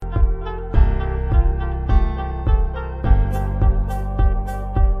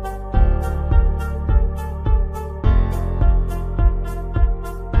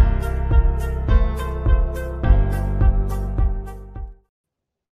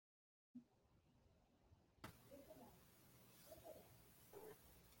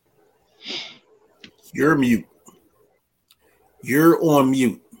You're mute. You're on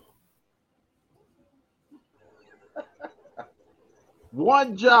mute.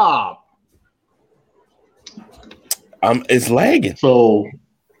 One job. It's lagging. So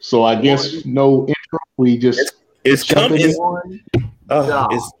I guess no intro. We just it's coming.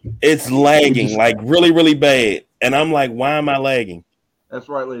 It's lagging like really, really bad. And I'm like, why am I lagging? That's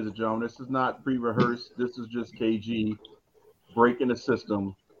right, ladies and gentlemen. This is not pre-rehearsed. This is just KG breaking the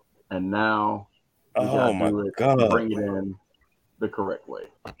system, and now we oh my god, bring it in the correct way.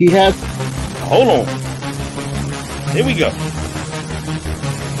 He has. Hold on. Here we go.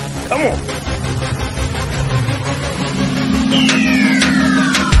 Come on.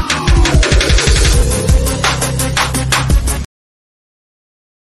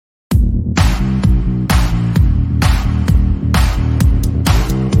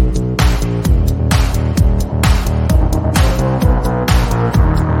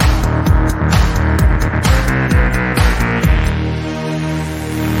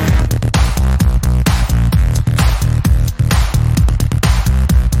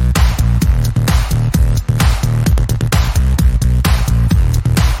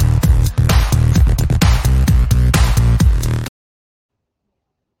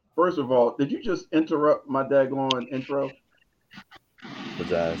 First of all, did you just interrupt my daggone intro?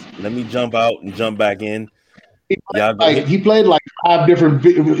 Let me jump out and jump back in. He played like 5 different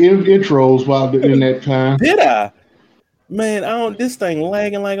intros while in that time. Did I? Man, this thing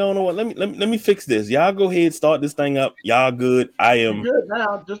lagging like I don't know what. Let me fix this. Y'all go ahead, start this thing up. Y'all good? I am good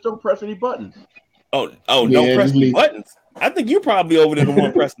now. Just don't press any buttons. Oh, don't press any buttons. I think you're probably over there the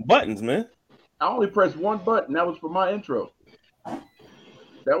one pressing buttons, man. I only pressed one button. That was for my intro.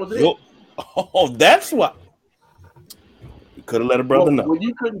 That was it. Oh, that's why. You could have let a brother know. When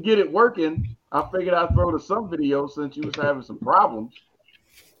you couldn't get it working, I figured I'd throw to some video since you was having some problems.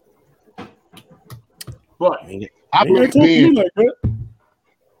 But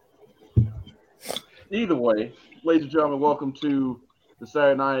either way, ladies and gentlemen, welcome to the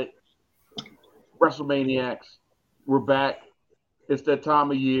Saturday Night Wrestlemaniacs. We're back. It's that time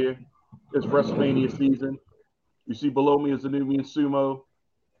of year. It's WrestleMania season. You see below me is the Nubian Sumo.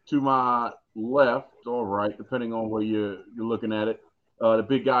 To my left or right, depending on where you're looking at it, the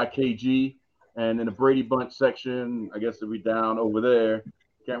big guy KG, and in the Brady Bunch section, I guess it'll be down over there.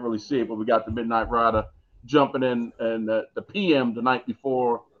 Can't really see it, but we got the Midnight Rider jumping in, and the PM the night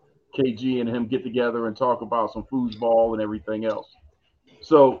before KG and him get together and talk about some foosball and everything else.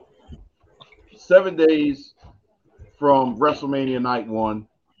 So 7 days from WrestleMania Night 1,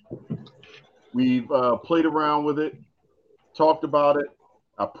 we've played around with it, talked about it.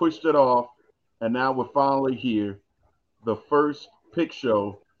 I pushed it off, and now we're finally here, the first pick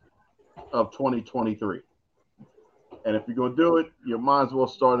show of 2023. And if you're going to do it, you might as well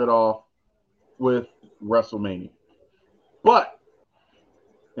start it off with WrestleMania. But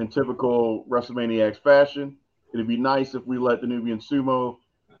in typical WrestleManiacs fashion, it'd be nice if we let the Nubian Sumo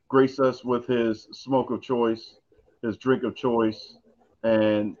grace us with his smoke of choice, his drink of choice,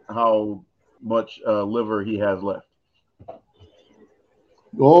 and how much liver he has left.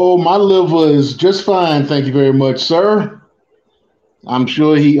 Oh, my liver is just fine. Thank you very much, sir. I'm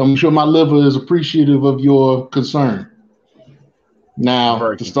sure my liver is appreciative of your concern.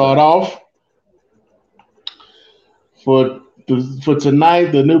 Now, to start off, for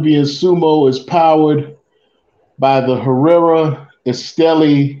tonight, the Nubian Sumo is powered by the Herrera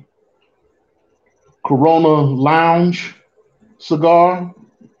Esteli Corona Lounge cigar.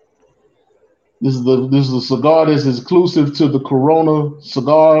 This is the cigar that's exclusive to the Corona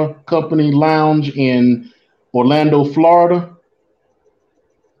Cigar Company Lounge in Orlando, Florida.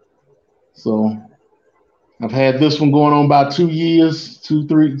 So I've had this one going on about 2 years,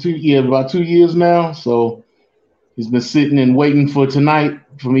 about 2 years now. So he's been sitting and waiting for tonight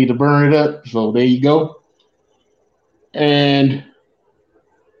for me to burn it up. So there you go. And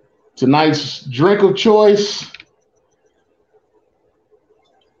tonight's drink of choice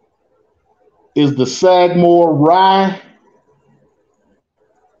is the Sagmore Rye,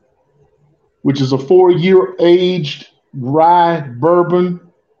 which is a 4-year aged rye bourbon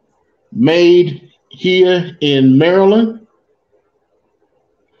made here in Maryland.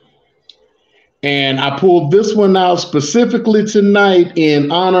 And I pulled this one out specifically tonight in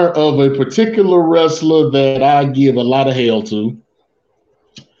honor of a particular wrestler that I give a lot of hell to.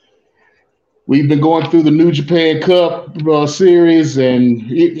 We've been going through the New Japan Cup series,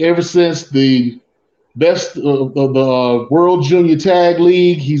 and ever since the best of the World Junior Tag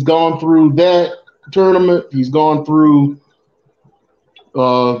League, he's gone through that tournament. He's gone through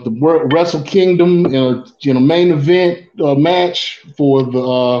the Wrestle Kingdom main event match for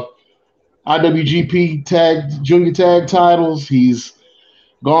the IWGP junior tag titles. He's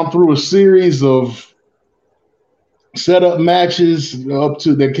gone through a series of setup matches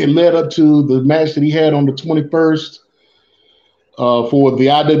that led up to the match that he had on the 21st for the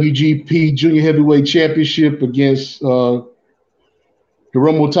IWGP Junior Heavyweight Championship against Hiromu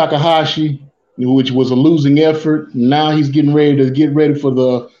Takahashi, which was a losing effort. Now he's getting ready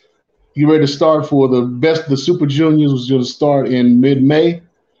to start for the best of the Super Juniors, was going to start in mid-May.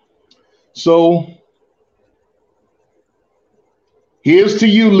 So here's to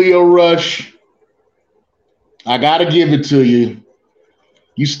you, Lio Rush. I got to give it to you.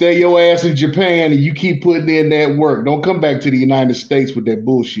 You stay your ass in Japan and you keep putting in that work. Don't come back to the United States with that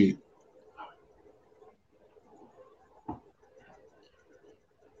bullshit.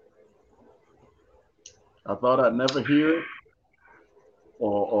 I thought I'd never hear it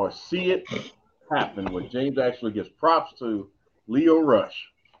or see it happen where James actually gives props to Lio Rush.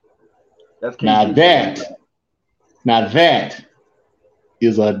 That's now that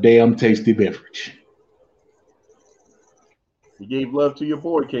is a damn tasty beverage. You gave love to your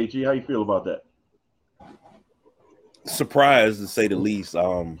boy, KG. How you feel about that? Surprised, to say the least.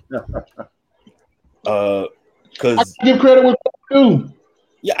 Because I give credit with too.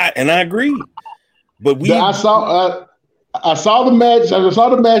 Yeah, I agree. But I saw the match. I saw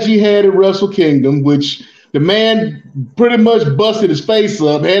the match he had at Wrestle Kingdom, which the man pretty much busted his face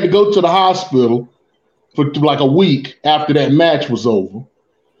up. Had to go to the hospital for like a week after that match was over.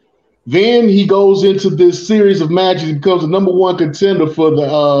 Then he goes into this series of matches. He becomes the number one contender for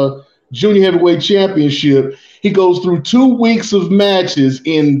the Junior Heavyweight Championship. He goes through 2 weeks of matches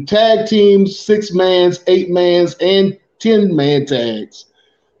in tag teams, 6-mans, 8-mans, and 10-man tags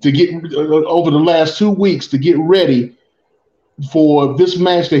to get over the last 2 weeks to get ready for this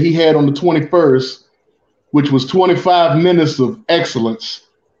match that he had on the 21st, which was 25 minutes of excellence.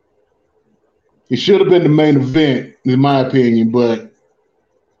 It should have been the main event, in my opinion, but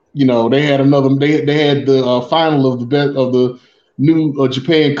you know, they had they had the final of the new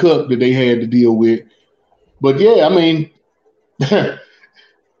Japan Cup that they had to deal with. But yeah, I mean,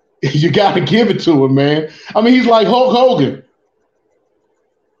 you got to give it to him, man. I mean, he's like Hulk Hogan.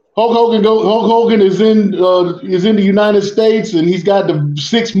 Hulk Hogan is in the United States, and he's got the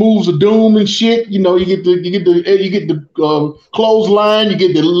 6 moves of doom and shit. You know, you get the clothesline, you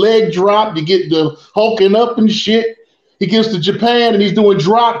get the leg drop, you get the hulking up and shit. He gets to Japan and he's doing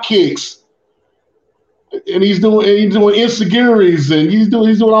drop kicks, and he's doing insecurities, and he's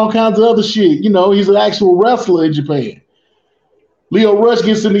doing all kinds of other shit. You know, he's an actual wrestler in Japan. Lio Rush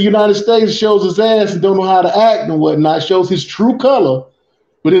gets in the United States, shows his ass and don't know how to act and whatnot, shows his true color.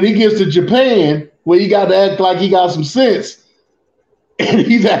 But then he gets to Japan where he got to act like he got some sense, and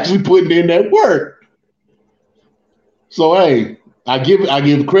he's actually putting in that work. So hey, I give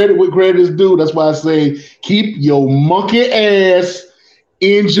credit where credit is due. That's why I say keep your monkey ass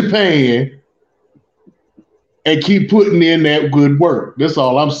in Japan and keep putting in that good work. That's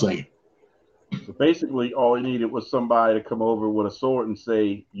all I'm saying. So basically, all he needed was somebody to come over with a sword and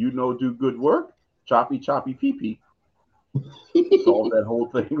say, do good work, choppy pee pee. Solve that whole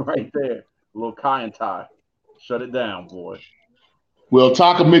thing right there. A little Kai and tie. Shut it down, boy. Well,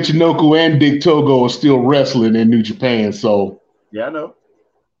 Taka Michinoku and Dick Togo are still wrestling in New Japan, so. Yeah, I know.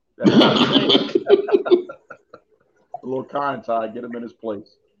 A little Kai and tie, get him in his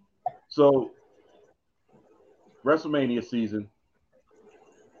place. So, WrestleMania season.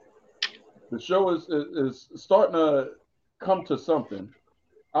 The show is starting to come to something.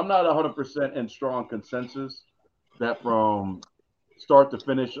 I'm not 100% in strong consensus that from start to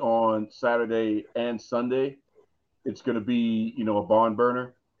finish on Saturday and Sunday, it's going to be, a barn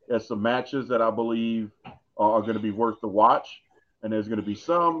burner. There's some matches that I believe are going to be worth the watch. And there's going to be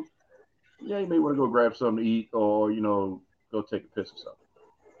some, you may want to go grab something to eat or, go take a piss or something.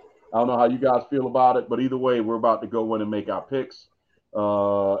 I don't know how you guys feel about it, but either way, we're about to go in and make our picks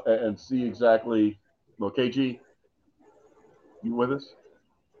and see exactly. Well, KG, you with us?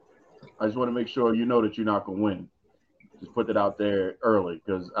 I just want to make sure you know that you're not going to win. Just put that out there early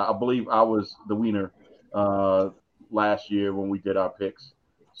because I believe I was the wiener last year when we did our picks.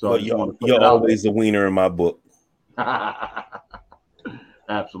 So you're always the wiener in my book.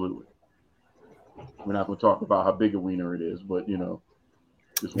 Absolutely. We're not going to talk about how big a wiener it is, but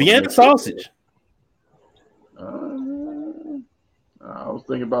Vienna sausage. I was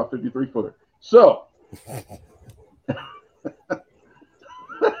thinking about 53-footer. So,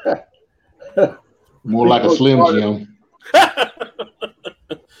 more like a Slim Jim. I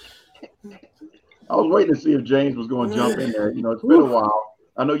was waiting to see if James was going to jump in there. It's been a while.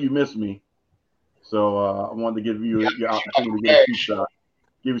 I know you missed me, so I wanted to give you your opportunity to get a few shots.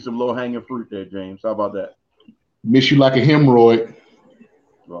 Give you some low-hanging fruit there, James. How about that? Miss you like a hemorrhoid.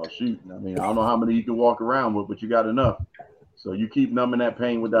 Well, shoot. I mean, I don't know how many you can walk around with, but you got enough. So you keep numbing that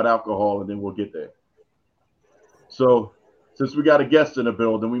pain with that alcohol, and then we'll get there. So since we got a guest in the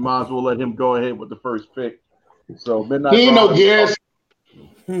building, we might as well let him go ahead with the first pick. So Midnight. He ain't no guest.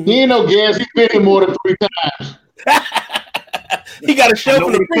 He ain't no guest. He's been here more than 3 times. He got a shelf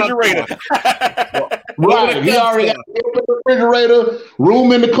in the refrigerator. Right. He already got a shelf in the refrigerator,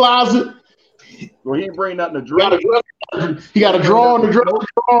 room in the closet. Well, he ain't bring nothing to drink. He got a drawer in the drawer,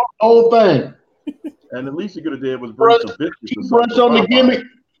 the whole thing. And the least he could have did was bring some biscuits. Brunch on the gimmick.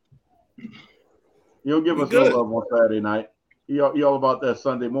 He don't give us no love on Saturday night. He all about that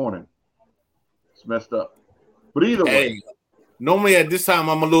Sunday morning. It's messed up. But either way. Normally at this time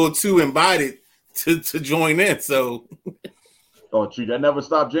I'm a little too invited to join in. So oh, gee, that never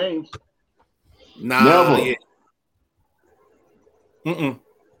stopped James. Nah, never. Yeah. Mm-mm.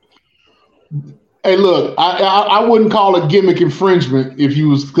 Hey, look, I wouldn't call it gimmick infringement if you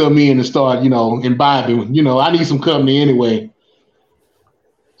was to come in and start, imbibing. I need some company anyway,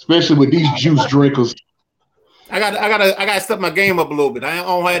 especially with these juice drinkers. I got to step my game up a little bit. I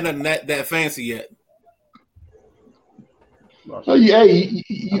don't have nothing that fancy yet. Oh, yeah, you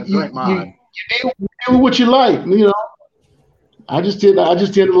deal with what you like. I just tend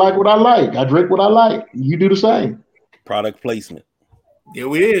to like what I like. I drink what I like. You do the same. Product placement.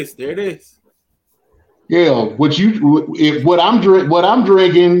 There it is. Yeah, what I'm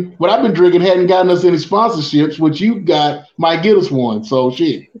drinking, what I've been drinking hadn't gotten us any sponsorships. What you got might get us one. So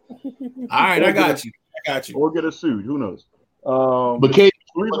shit. All right, I got you. Or get us sued. Who knows? But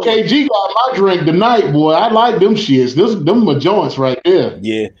KG got my drink tonight, boy. I like them shits. Them my joints right there.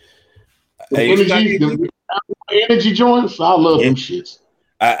 Yeah. The energy joints. I love them shits.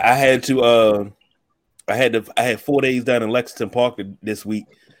 I had 4 days down in Lexington Park this week,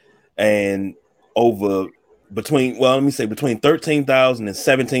 and between 13,000 and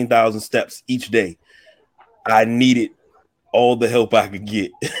 17,000 steps each day. I needed all the help I could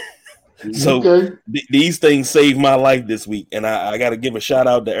get. So these things saved my life this week, and I got to give a shout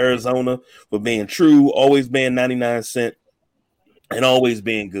out to Arizona for being true, always being 99 cent, and always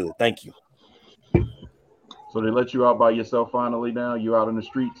being good. Thank you. So they let you out by yourself finally now? You out in the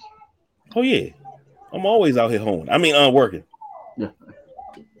streets? Oh, yeah. I'm always out here home. Working. Yeah.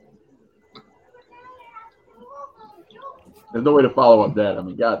 There's no way to follow up that.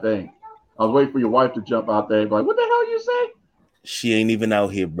 God dang. I was waiting for your wife to jump out there and be like, what the hell you say? She ain't even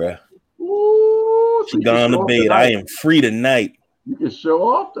out here, bruh. Ooh, she gone to bed. Tonight. I am free tonight. You can show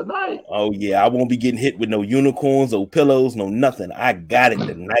off tonight. Oh, yeah. I won't be getting hit with no unicorns or pillows, no nothing. I got it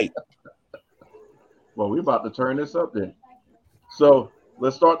tonight. Well, we're about to turn this up then. So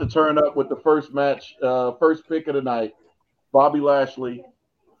let's start to turn up with the first match, first pick of the night. Bobby Lashley,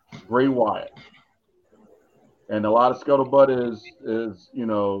 Bray Wyatt. And a lot of scuttlebutt is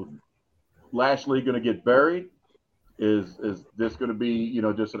Lashley going to get buried? Is this going to be,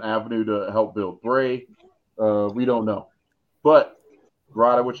 just an avenue to help build Bray? We don't know. But,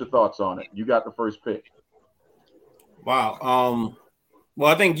 Ryder, what's your thoughts on it? You got the first pick. Wow. Well,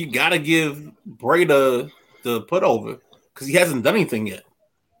 I think you got to give Bray the put over because he hasn't done anything yet.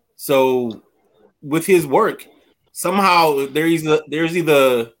 So, with his work, somehow there's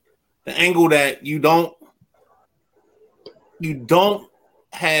either the angle that you don't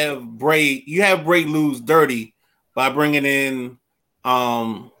have Bray. You have Bray lose dirty by bringing in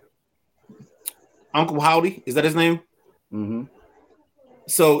Uncle Howdy. Is that his name? Mm-hmm.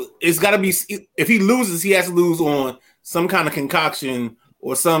 So it's got to be, if he loses, he has to lose on some kind of concoction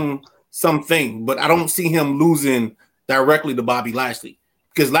or something. But I don't see him losing directly to Bobby Lashley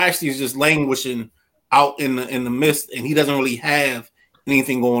because Lashley is just languishing out in the mist, and he doesn't really have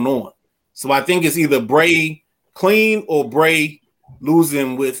anything going on. So I think it's either Bray clean or Bray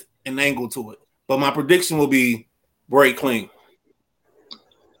losing with an angle to it. But my prediction will be Bray clean.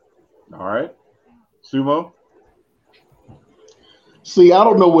 All right. Sumo? See, I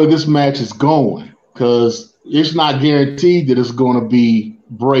don't know where this match is going because it's not guaranteed that it's going to be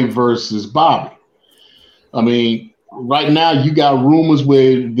Bray versus Bobby. Right now you got rumors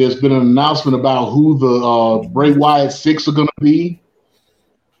where there's been an announcement about who the Bray Wyatt 6 are going to be.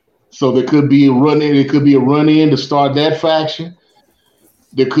 So there could be a run-in. It could be a run-in to start that faction.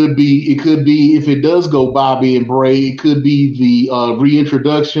 It could be if it does go Bobby and Bray, it could be the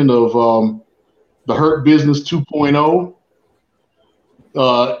reintroduction of the Hurt Business 2.0.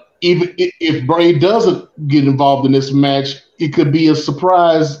 Even if Bray doesn't get involved in this match, it could be a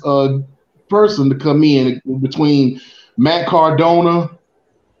surprise person to come in between Matt Cardona,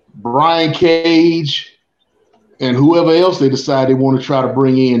 Brian Cage, and whoever else they decide they want to try to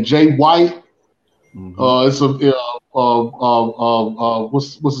bring in. Jay White. It's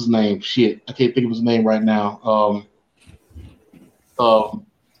what's his name? Shit, I can't think of his name right now.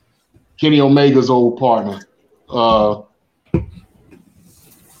 Kenny Omega's old partner,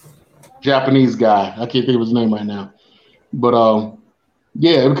 Japanese guy. I can't think of his name right now, but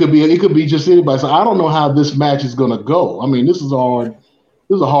yeah, it could be just anybody. So I don't know how this match is gonna go. I mean, this is hard.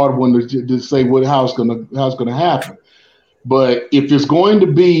 This is a hard one to say how it's gonna happen. But if it's going to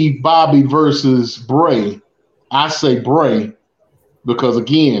be Bobby versus Bray, I say Bray, because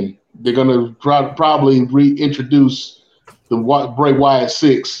again, they're gonna probably reintroduce the Bray Wyatt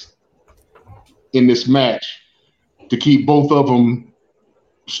 6 in this match to keep both of them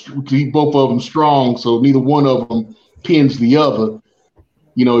strong, so neither one of them pins the other.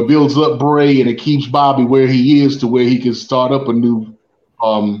 You know, it builds up Bray and it keeps Bobby where he is to where he can start up a new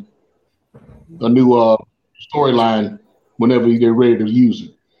storyline whenever they're ready to use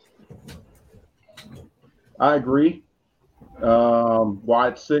it. I agree.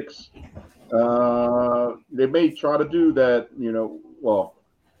 Wyatt 6. They may try to do that, well,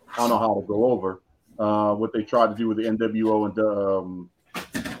 I don't know how to go over what they tried to do with the NWO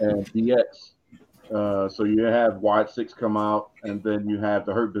and DX. So you have Wyatt 6 come out, and then you have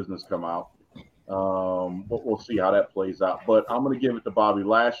the Hurt Business come out. But we'll see how that plays out. But I'm going to give it to Bobby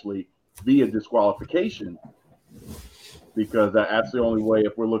Lashley via disqualification, because that's the only way.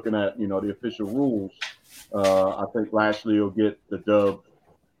 If we're looking at the official rules, I think Lashley will get the dub.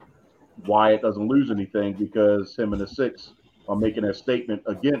 Wyatt doesn't lose anything because him and the 6 are making a statement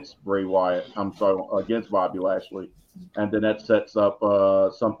against against Bobby Lashley, and then that sets up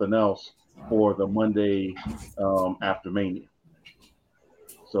something else for the Monday after Mania.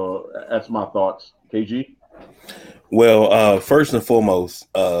 So that's my thoughts. KG? Well, first and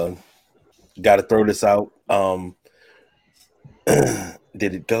foremost, got to throw this out.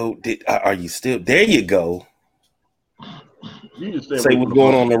 Did it go? Are you still there? You go. You just say what's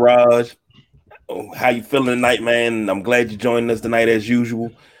going on, Raj. How you feeling tonight, man? I'm glad you joined us tonight as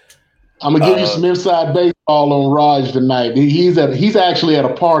usual. I'm gonna give you some inside baseball on Raj tonight. He's actually at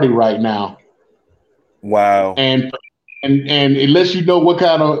a party right now. Wow. And it lets you know what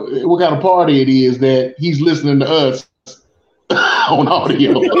kind of party it is that he's listening to us on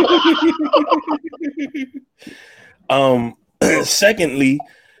audio. Secondly,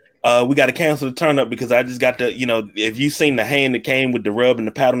 we got to cancel the turn up because I just got to, if you seen the hand that came with the rub and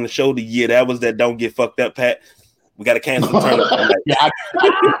the pat on the shoulder, yeah, that was that don't get fucked up pat. We got to cancel the turn up. Yeah,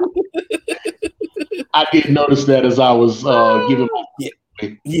 I did notice that as I was giving.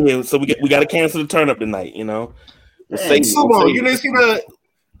 Yeah, so we got to cancel the turn up tonight. You didn't see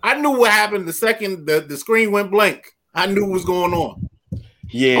I knew what happened the second the screen went blank. I knew what was going on.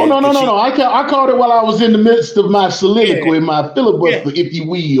 Yeah. Oh no! I caught it while I was in the midst of my soliloquy, my filibuster, if you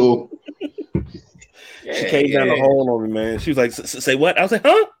will. She came down the hole on me, man. She was like, "Say what?" I was like,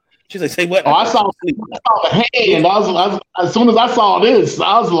 "Huh?" She's like, "Say what?" Oh, I saw the hand. I was as soon as I saw this,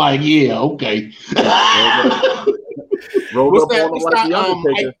 I was like, "Yeah, okay." Rolled up on like the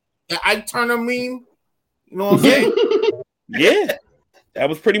Undertaker. Ike Turner meme. You know what I'm saying? Yeah, that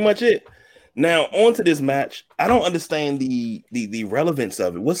was pretty much it. Now on to this match. I don't understand the relevance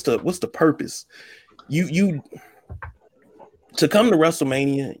of it. What's the purpose? You to come to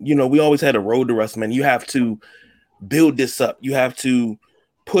WrestleMania, we always had a road to WrestleMania. You have to build this up. You have to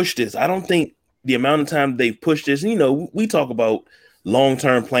push this. I don't think the amount of time they've pushed this, we talk about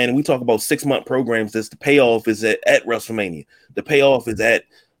long-term planning. We talk about 6-month programs. The payoff is at WrestleMania. The payoff is at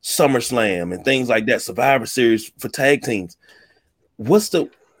SummerSlam and things like that. Survivor Series for tag teams. What's the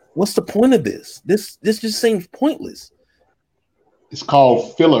point of this? This just seems pointless. It's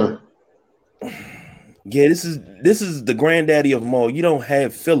called filler. Yeah, this is the granddaddy of them all. You don't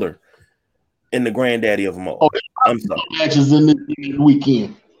have filler in the granddaddy of them all. Oh, I'm sorry. Matches in the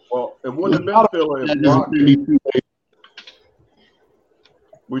weekend. Well, it wouldn't have been filler if Brock.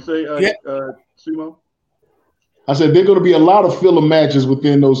 We say, Sumo? I said there are going to be a lot of filler matches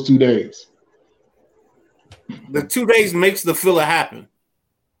within those 2 days. The 2 days makes the filler happen.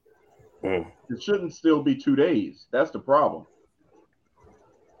 It shouldn't still be 2 days. That's the problem.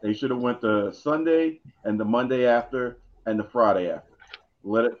 They should have went the Sunday and the Monday after and the Friday after.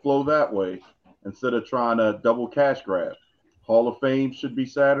 Let it flow that way instead of trying to double cash grab. Hall of Fame should be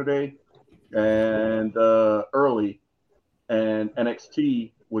Saturday and early, and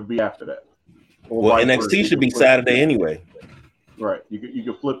NXT would be after that. Well, NXT should be Saturday anyway. Right. You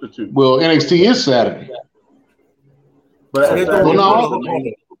could flip the two. Well, NXT is Saturday. But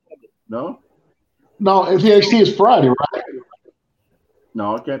no, NXT is Friday, right?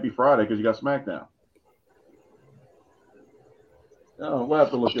 No, it can't be Friday because you got SmackDown. Oh, we'll have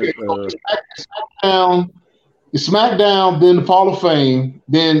to look at. SmackDown, then the Hall of Fame,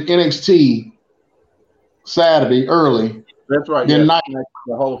 then NXT Saturday early. That's right. Then night.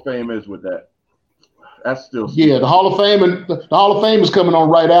 The Hall of Fame is with that. That's still stupid. Yeah. The Hall of Fame and the Hall of Fame is coming on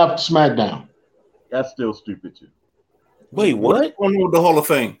right after SmackDown. That's still stupid too. Wait, what? What's going on with the Hall of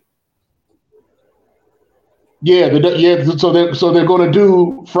Fame? Yeah. So they're going to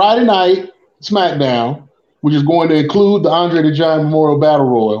do Friday night SmackDown, which is going to include the Andre the Giant Memorial Battle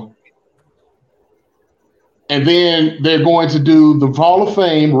Royal. And then they're going to do the Hall of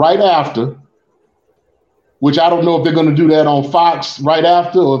Fame right after, which I don't know if they're going to do that on Fox right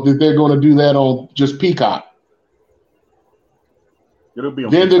after or if they're going to do that on just Peacock. It'll be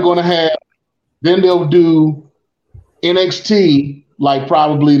on then Peacock. They're going to have, then they'll do NXT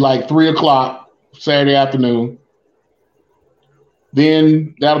probably 3:00 Saturday afternoon.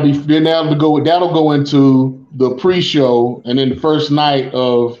 Then that'll go into the pre-show and then the first night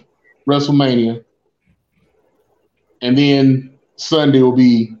of WrestleMania. And then Sunday will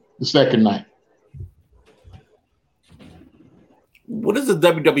be the second night. What is the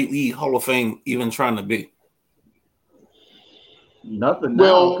WWE Hall of Fame even trying to be? Nothing.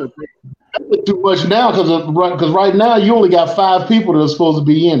 Well, too much now because right now you only got 5 people that are supposed to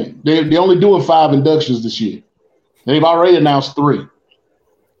be in it. They're only doing 5 inductions this year. They've already announced 3.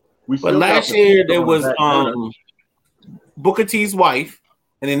 But last year there was Booker T's wife,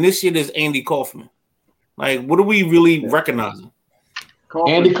 and then this year there's Andy Kaufman. Like, what are we really recognizing?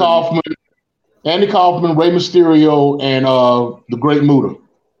 Andy Kaufman, Rey Mysterio, and the Great Muta.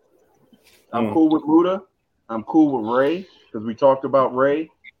 I'm cool with Muta. I'm cool with Ray because we talked about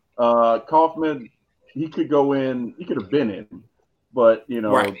Ray. Kaufman, he could go in. He could have been in, but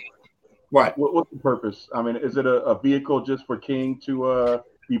right. What's the purpose? I mean, is it a vehicle just for King to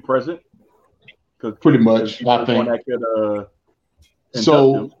be present? Pretty much, I think. That could,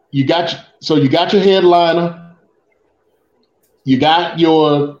 so you got your headliner. You got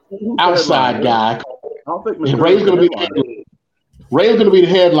your outside guy. I don't think Ray's going to be the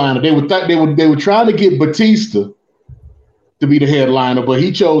headliner. They were trying to get Batista to be the headliner, but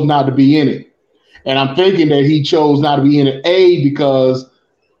he chose not to be in it. And I'm thinking that he chose not to be in it because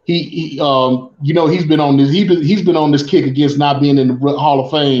he's been on this kick against not being in the Hall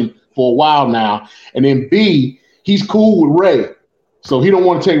of Fame for a while now. And then B, he's cool with Ray, so he don't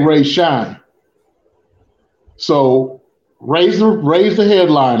want to take Ray's shine. So Ray's the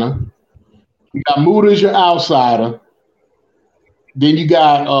headliner. You got Muta as your outsider. Then you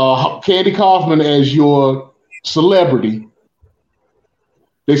got Candy Kaufman as your celebrity.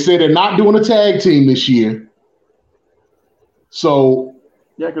 They said they're not doing a tag team this year. So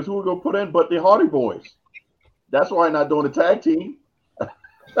yeah, because who are going to put in but the Hardy Boys? That's why not doing a tag team.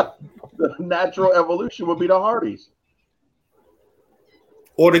 The natural evolution would be the Hardys.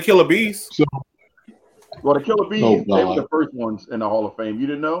 Or the Killer Bees. Well, the Killer Bees, they were the first ones in the Hall of Fame. You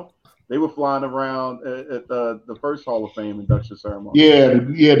didn't know? They were flying around at the first Hall of Fame induction ceremony. Yeah,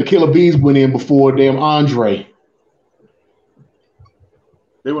 the Killer Bees went in before damn Andre.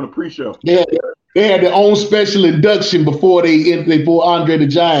 They were in a pre-show. Yeah, they had their own special induction before Andre the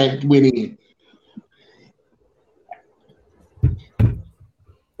Giant went in.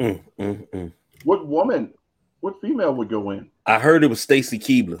 What female would go in? I heard it was Stacy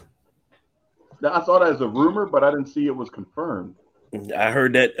Keibler. Now, I saw that as a rumor, but I didn't see it was confirmed. I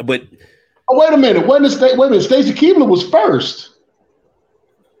heard that, but wait a minute. Stacy Keibler was first.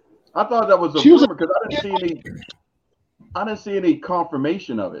 I thought that was a rumor because I didn't see any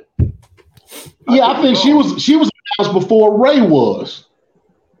confirmation of it. I think she was announced before Ray was.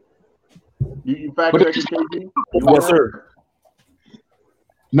 You fact checking, KG? Yes, sir.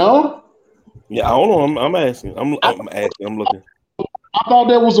 No. Yeah, hold on. I'm asking. I'm asking. I'm looking. I thought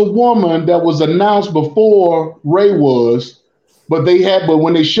there was a woman that was announced before Ray was, but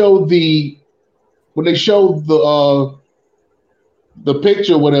when they showed the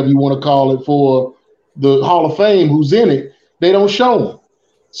picture, whatever you want to call it, for the Hall of Fame, who's in it, they don't show them.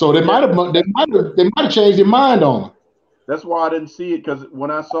 So they might have changed their mind on them. That's why I didn't see it, because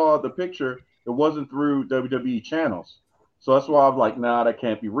when I saw the picture, it wasn't through WWE channels. So that's why I'm like, nah, that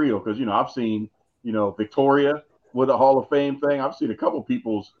can't be real. Because I've seen Victoria with a Hall of Fame thing. I've seen a couple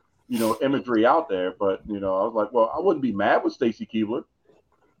people's imagery out there, but I was like, well, I wouldn't be mad with Stacy Keibler,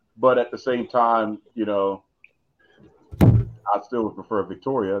 but at the same time, I still would prefer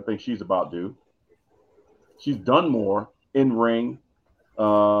Victoria. I think she's about due. She's done more in ring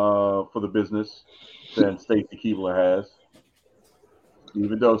for the business than Stacy Keibler has.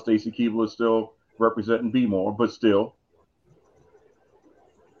 Even though Stacy Keibler is still representing B more, but still,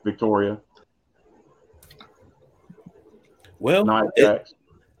 Victoria. Well, Nia Jax.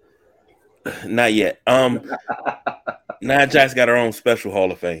 Not yet. Nia Jax got her own special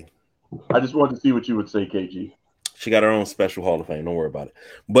Hall of Fame. I just wanted to see what you would say, KG. She got her own special Hall of Fame. Don't worry about it.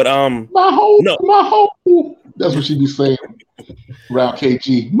 But my hole. That's what she be saying around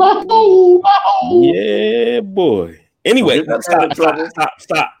KG. My hole. Yeah, boy. Anyway, stop.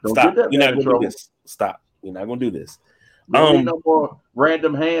 We're not gonna do this. Stop. We're not gonna do this. No more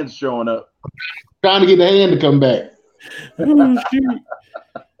random hands showing up. Trying to get the hand to come back. Oh, shoot.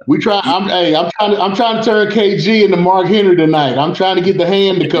 I'm trying to turn KG into Mark Henry tonight. I'm trying to get the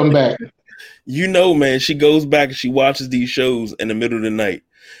hand to come back. You know, man, she goes back and she watches these shows in the middle of the night,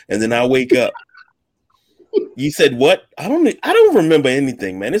 and then I wake up. You said what? I don't remember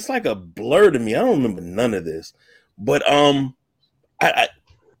anything, man. It's like a blur to me. I don't remember none of this. But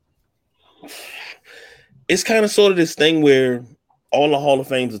it's kind of sort of this thing where all the Hall of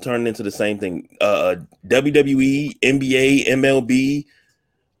Fames are turning into the same thing. WWE, NBA, MLB,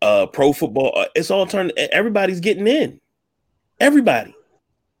 pro football. It's all turned. Everybody's getting in. Everybody.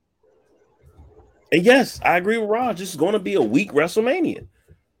 And yes, I agree with Raj. This is going to be a weak WrestleMania.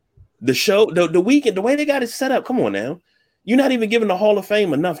 The show, the weekend, the way they got it set up. Come on now, you're not even giving the Hall of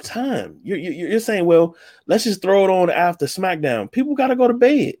Fame enough time. You're saying, well, let's just throw it on after SmackDown. People got to go to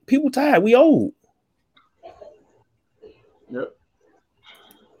bed. People tired. We old. Yep.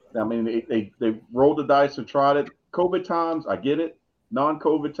 I mean, they rolled the dice and tried it. COVID times, I get it.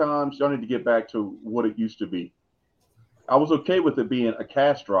 Non-COVID times, y'all need to get back to what it used to be. I was okay with it being a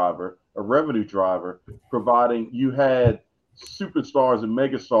cash driver, a revenue driver, providing you had superstars and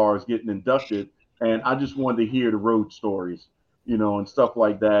megastars getting inducted, and I just wanted to hear the road stories, and stuff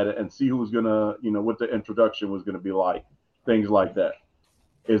like that, and see who was gonna, what the introduction was gonna be like, things like that.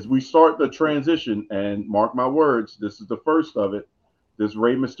 As we start the transition, and mark my words, this is the first of it. This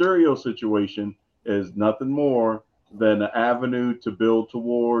Rey Mysterio situation is nothing more than an avenue to build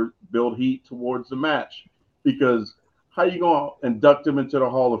heat towards the match, because how you gonna induct him into the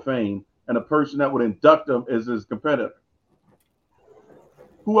Hall of Fame, and the person that would induct him is his competitor?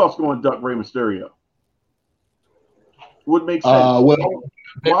 Who else going to induct Rey Mysterio? Would make sense. Why would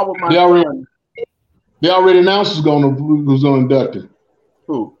they already announced who's going to induct him?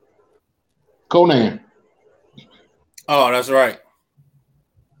 Who? Conan. Oh, that's right.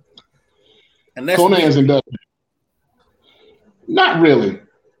 And that's Conan's inducted. Not really.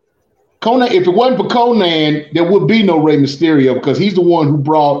 Conan. If it wasn't for Conan, there would be no Rey Mysterio, because he's the one who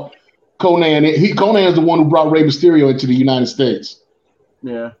brought Conan. Conan is the one who brought Rey Mysterio into the United States.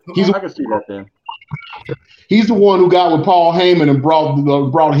 Yeah, I can see that then. He's the one who got with Paul Heyman and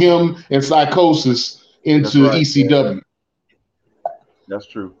brought him and Psychosis into ECW. Yeah. That's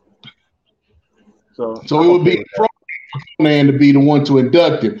true. So it would be Conan to be the one to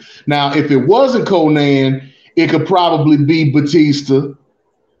induct him. Now, if it wasn't Conan, it could probably be Batista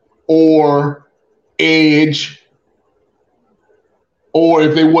or Edge, or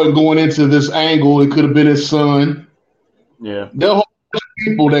if they wasn't going into this angle, it could have been his son. Yeah, there are a whole bunch of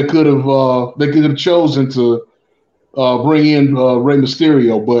people that could have chosen to bring in Rey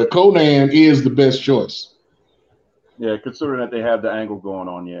Mysterio, but Conan is the best choice. Yeah, considering that they have the angle going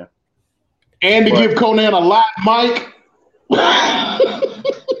on, yeah. And to give Conan a live mic.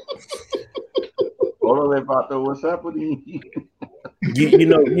 Hold on, Vato, what's happening? you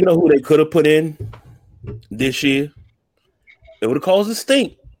know who they could have put in this year? It would have caused a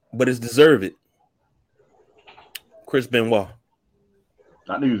stink, but it's deserved it. Chris Benoit.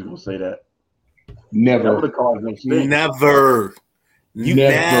 I knew he was going to say that. Never. That would have caused no stink. Never.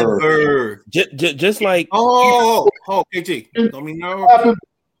 Never. Just like KT. Don't mean no.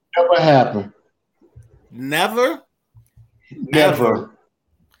 Never happen. Never.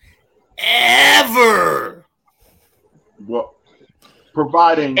 Ever. Well,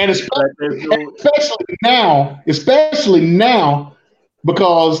 providing, and especially now,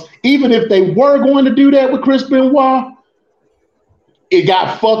 because even if they were going to do that with Chris Benoit, it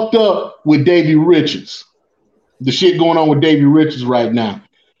got fucked up with Davey Richards. The shit going on with Davey Richards right now.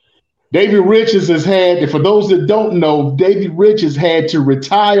 Davey Richards has had, for those that don't know, Davey Richards had to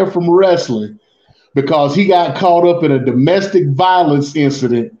retire from wrestling because he got caught up in a domestic violence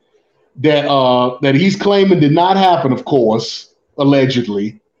incident that he's claiming did not happen, of course,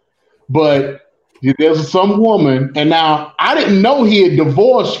 allegedly. But there's some woman, and now I didn't know he had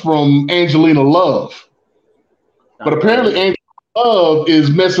divorced from Angelina Love. But apparently Angelina Love is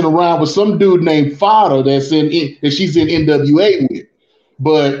messing around with some dude named Fodder that she's in NWA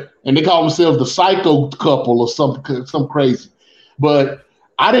with. And they call themselves the Psycho Couple or some crazy. But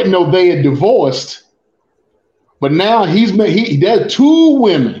I didn't know they had divorced. But now there's two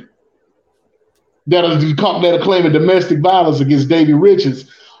women that are claiming domestic violence against Davey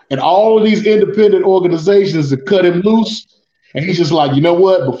Richards, and all of these independent organizations that cut him loose. And he's just like, you know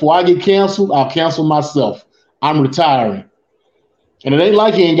what? Before I get canceled, I'll cancel myself. I'm retiring. And it ain't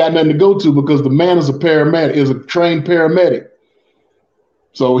like he ain't got nothing to go to because the man is a paramedic, is a trained paramedic.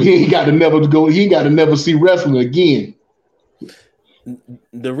 So he ain't got to never see wrestling again.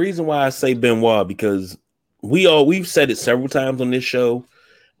 The reason why I say Benoit, because we've said it several times on this show,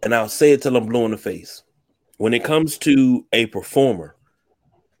 and I'll say it till I'm blue in the face. When it comes to a performer,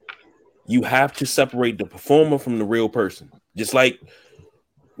 you have to separate the performer from the real person. Just like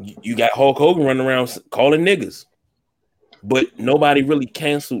you got Hulk Hogan running around calling niggas, but nobody really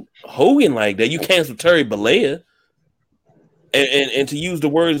canceled Hogan like that. You canceled Terry Bollea. And to use the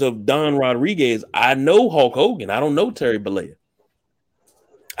words of Don Rodriguez, I know Hulk Hogan. I don't know Terry Bollea.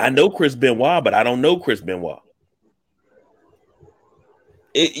 I know Chris Benoit, but I don't know Chris Benoit.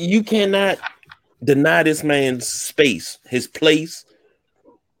 You cannot deny this man's space, his place,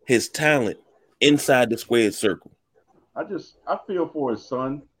 his talent inside the squared circle. I feel for his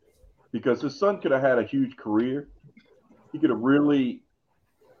son because his son could have had a huge career. He could have really,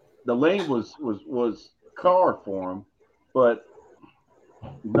 the lane was carved for him, but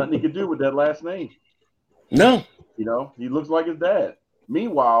nothing he could do with that last name. No. You know, he looks like his dad.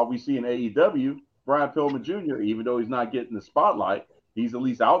 Meanwhile, we see in AEW, Brian Pillman Jr., even though he's not getting the spotlight, he's at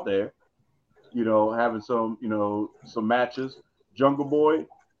least out there, you know, having some matches. Jungle Boy,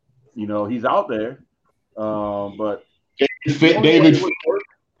 you know, he's out there. But David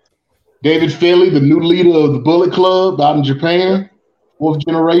Finlay, the new leader of the Bullet Club out in Japan, fourth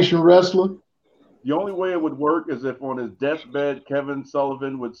generation wrestler. The only way it would work is if on his deathbed, Kevin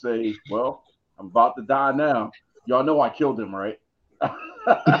Sullivan would say, well, I'm about to die now. Y'all know I killed him, right?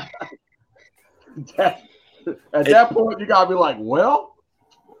 At that point, you got to be like, well,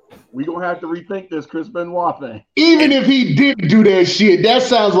 we're going to have to rethink this Chris Benoit thing. Even if he didn't do that shit, that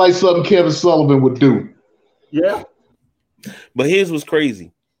sounds like something Kevin Sullivan would do. Yeah. But here's what's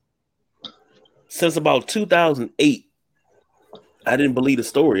crazy. Since about 2008, I didn't believe the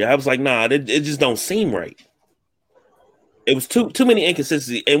story. I was like, nah, it just don't seem right. It was too many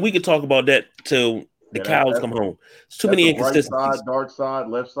inconsistencies, and we could talk about that till the cows come home. It's too many inconsistencies. Right side, dark side,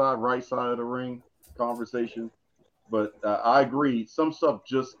 left side, right side of the ring conversation. But I agree. Some stuff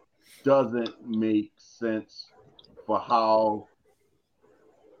just doesn't make sense for how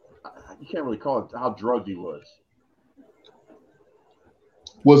you can't really call it how drugged he was.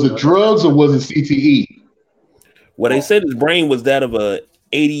 Was it drugs or was it CTE? Well, they said his brain was that of a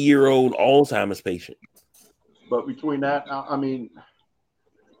 80-year-old Alzheimer's patient. But between that, I mean,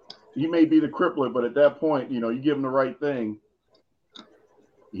 he may be the crippler, but at that point, you know, you give him the right thing,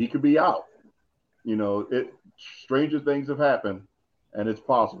 he could be out. You know, stranger things have happened, and it's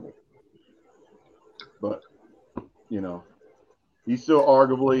possible. But, you know, he's still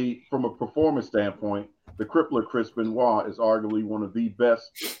arguably, from a performance standpoint, the crippler Chris Benoit is arguably one of the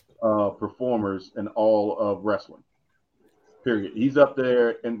best performers in all of wrestling. Period. He's up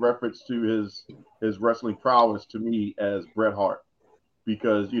there in reference to his wrestling prowess to me as Bret Hart,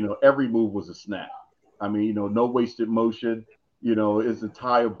 because, you know, every move was a snap. I mean, you know, no wasted motion. You know, his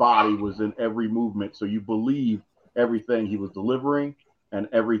entire body was in every movement, so you believe everything he was delivering and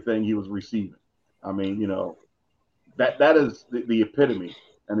everything he was receiving. I mean, you know, that is the epitome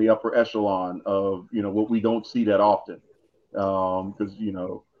and the upper echelon of, you know, what we don't see that often, because, you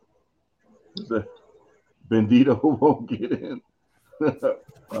know, Bendito won't get in.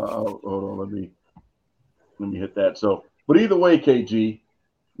 Hold on, let me hit that. So, but either way, KG,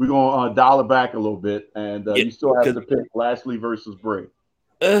 we're gonna dial it back a little bit, and you still have to pick Lashley versus Bray.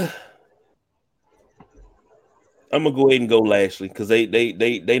 I'm gonna go ahead and go Lashley because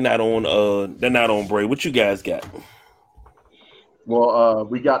they not on they're not on Bray. What you guys got? Well,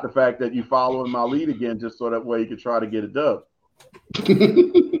 we got the fact that you following my lead again, just so that way you can try to get a dub.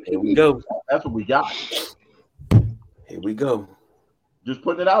 Here we go. That's what we got. Here we go. Just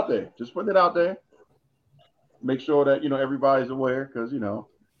putting it out there. Make sure that, you know, everybody's aware, because, you know,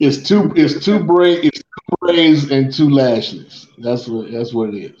 it's two Brays and two Lashleys. That's what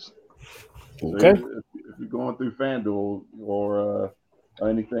it is. Okay. So if you're going through FanDuel or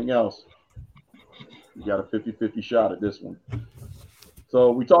anything else, you got a 50-50 shot at this one.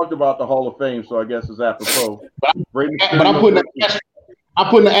 So we talked about the Hall of Fame, so I guess it's apropos. But I'm putting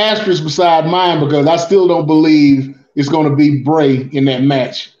an asterisk beside mine because I still don't believe it's going to be Bray in that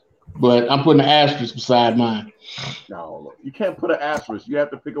match. But I'm putting an asterisk beside mine. No, look, you can't put an asterisk. You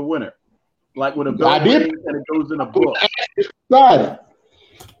have to pick a winner. Like when a belt rings and it goes in a book. You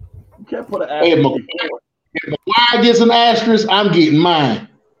can't put an asterisk before. If McGuire gets an asterisk, I'm getting mine.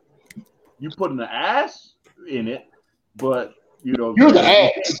 You put an ass in it, but you know You're the you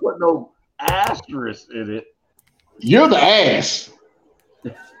ass. can't put no asterisk in it. You're the ass.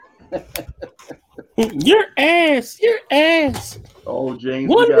 Your ass. Oh, James,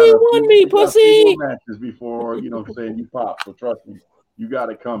 we 1v1 got a few pussy. more matches before saying you pop. So trust me, you got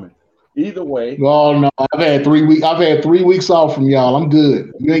it coming. Either way, Oh no, I've had 3 weeks. I've had 3 weeks off from y'all. I'm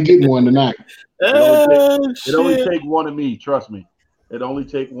good. You ain't getting one tonight. it only take one of me. Trust me, it only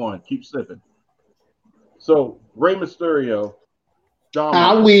take one. Keep sipping. So Rey Mysterio, Dominic.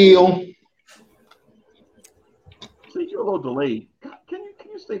 I will. See, you're a little delayed. God, can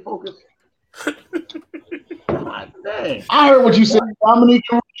you stay focused? God dang. I heard what you said, Dominic.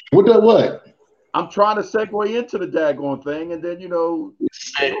 What? I'm trying to segue into the daggone thing, and then Segue.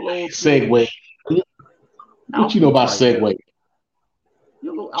 What you know about segue? What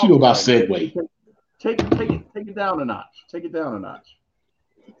you know about segue? Take it down a notch. Take it down a notch.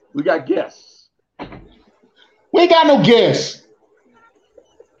 We got guests. We ain't got no guests.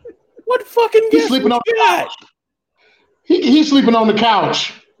 What fucking guest? He's sleeping on the couch. He's sleeping on the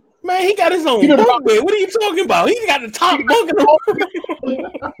couch. Man, he got his own bunk bed. What are you talking about? He got the top bunk in the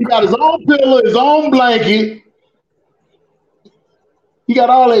He got his own pillow, his own blanket. He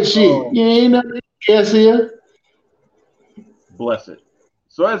got all that shit. You ain't nothing guess here. Bless it.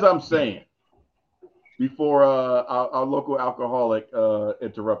 So as I'm saying, before our local alcoholic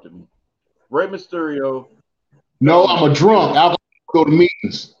interrupted me, Rey Mysterio. No, I'm a drunk. I'll go to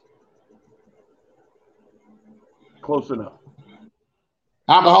meetings. Close enough.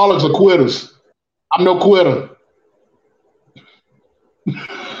 Alcoholics are quitters. I'm no quitter.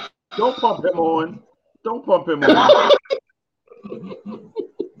 Don't pump him on. Don't pump him on.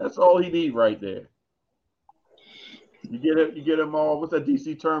 That's all he need right there. You get him all. What's that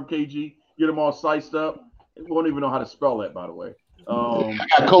DC term, KG? Get him all sized up. We won't even know how to spell that, by the way. I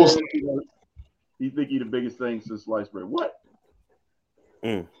got coast. He think he the biggest thing since sliced bread. What?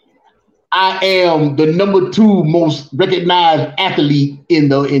 I am the number 2 most recognized athlete in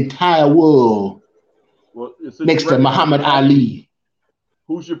the entire world. Well, next to Muhammad Ali.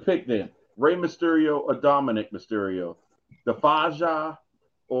 Who's your pick then? Rey Mysterio or Dominic Mysterio? The Faja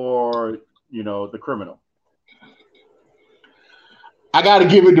or the criminal? I got to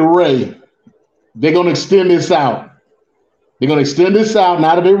give it to Rey. They're going to extend this out. Now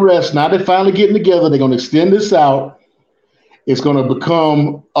that they rest, now they're finally getting together. They're going to extend this out. It's going to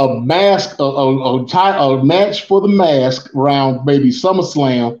become a mask, a match for the mask around maybe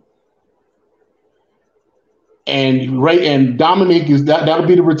SummerSlam. And Rey and Dominic that'll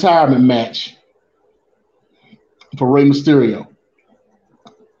be the retirement match for Rey Mysterio.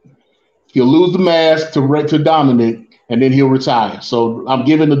 He'll lose the mask to Dominic, and then he'll retire. So I'm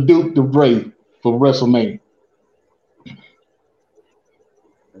giving the Duke to Rey for WrestleMania.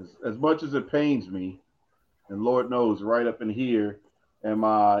 As much as it pains me, and Lord knows, right up in here, in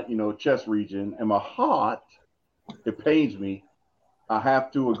my chest region, and my heart, it pains me. I have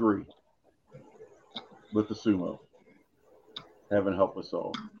to agree with the sumo. Heaven help us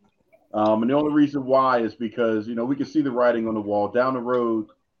all. And the only reason why is because we can see the writing on the wall. Down the road,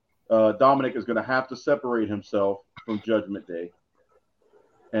 Dominic is going to have to separate himself from Judgment Day,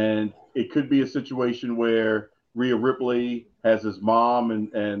 and it could be a situation where Rhea Ripley has his mom,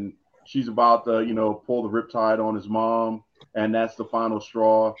 and she's about to, pull the riptide on his mom, and that's the final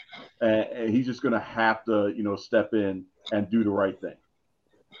straw. And he's just going to have to, step in and do the right thing.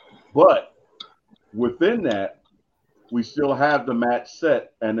 But within that, we still have the match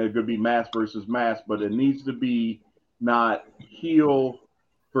set, and they're going to be mask versus mask, but it needs to be not heel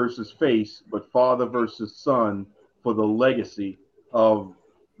versus face, but father versus son for the legacy of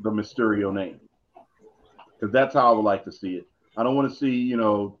the Mysterio name. Because that's how I would like to see it. I don't want to see,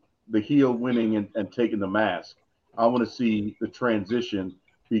 the heel winning and taking the mask. I want to see the transition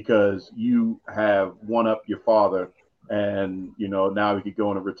because you have won up your father and, now he could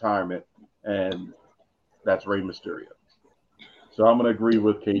go into retirement, and that's Rey Mysterio. So I'm going to agree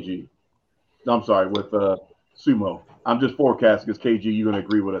with KG. I'm sorry, with Sumo. I'm just forecasting because KG, you're going to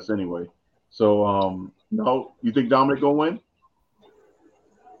agree with us anyway. So, no, you think Dominic going to win?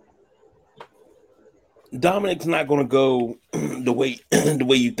 Dominic's not going to go the way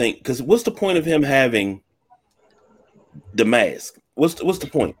you think, because what's the point of him having the mask? What's the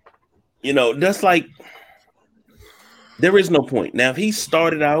point? That's like there is no point. Now, if he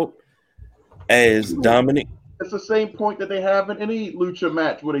started out as Dominic, it's the same point that they have in any lucha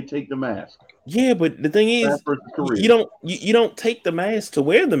match where they take the mask. Yeah, but the thing is, you don't take the mask to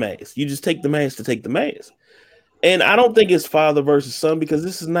wear the mask. You just take the mask to take the mask. And I don't think it's father versus son, because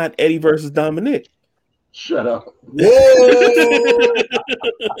this is not Eddie versus Dominic. Shut up.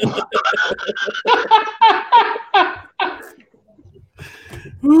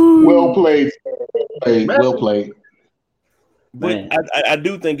 Well played. Well played. But I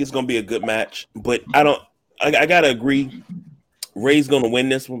do think it's going to be a good match. But I got to agree. Ray's going to win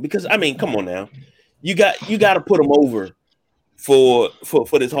this one because, I mean, come on now. You got to put him over for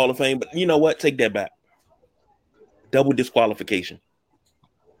this Hall of Fame. But you know what? Take that back. Double disqualification.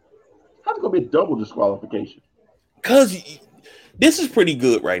 How's it going to be a double disqualification? Because this is pretty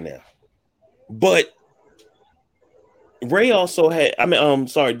good right now. But Ray also had,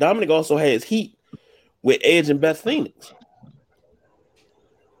 Dominic also has heat with Edge and Beth Phoenix.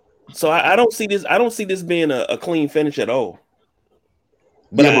 So I don't see this being a clean finish at all.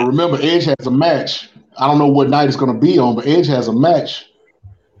 But remember, Edge has a match. I don't know what night it's going to be on, but Edge has a match.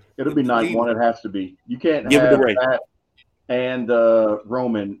 It'll be night one. It has to be. You can't Give have it to Ray. that and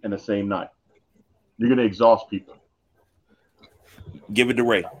Roman in the same night. You're going to exhaust people. Give it to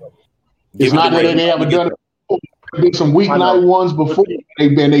Ray. It's not that they haven't done it before. There's been some weeknight ones before.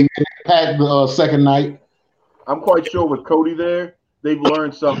 They packed the second night. I'm quite sure with Cody there, they've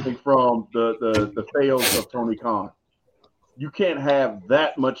learned something from the fails of Tony Khan. You can't have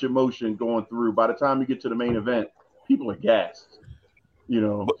that much emotion going through. By the time you get to the main event, people are gassed.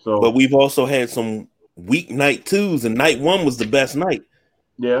 But we've also had some weeknight twos, and night one was the best night.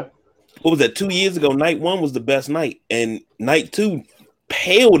 Yeah. What was that? 2 years ago, night one was the best night, and night two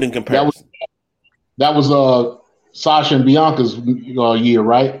paled in comparison. That was Sasha and Bianca's year,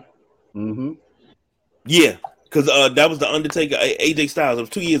 right? Mm-hmm. Yeah, because that was the Undertaker, AJ Styles. It was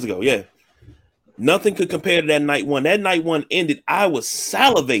 2 years ago. Yeah, nothing could compare to that night one. That night one ended. I was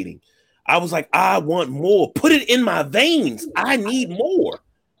salivating. I was like, I want more. Put it in my veins. I need more.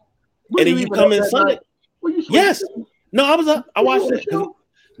 And then you come in Sunday. Yes. No, I was up. I watched that.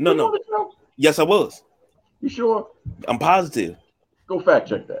 No. Yes, I was. You sure? I'm positive. Go fact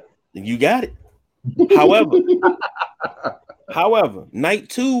check that. You got it. However, night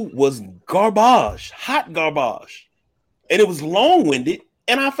two was garbage, hot garbage. And it was long-winded,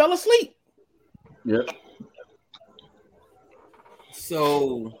 and I fell asleep. Yeah.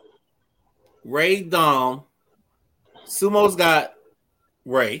 So, Ray, Dom, Sumo's got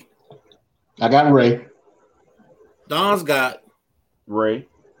Ray. I got Ray. Dom's got Ray.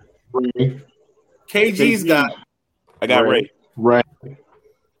 KG's got. I got Ray. Ray.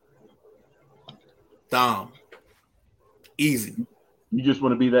 Dom. Easy. You just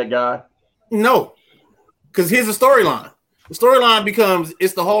want to be that guy? No. Because here's the storyline. The storyline becomes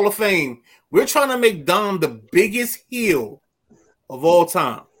it's the Hall of Fame. We're trying to make Dom the biggest heel of all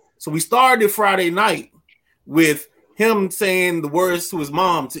time. So we started Friday night with him saying the words to his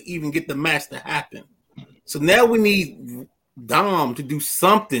mom to even get the match to happen. So now we need Dom to do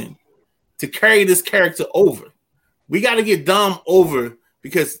something to carry this character over. We got to get Dom over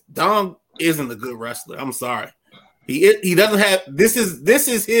because Dom isn't a good wrestler. I'm sorry. He doesn't have this is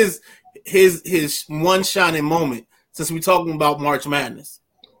his one shining moment since we're talking about March Madness.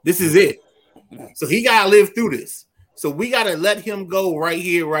 This is it. So he gotta live through this. So we gotta let him go right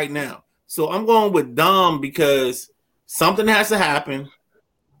here, right now. So I'm going with Dom because something has to happen.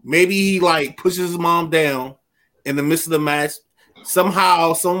 Maybe he pushes his mom down in the midst of the match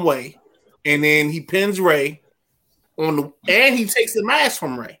somehow, some way, and then he pins Ray and he takes the match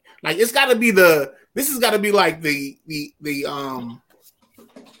from Ray. It's got to be this has got to be like the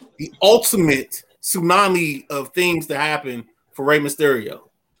ultimate tsunami of things to happen for Rey Mysterio,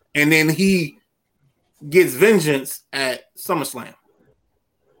 and then he gets vengeance at SummerSlam.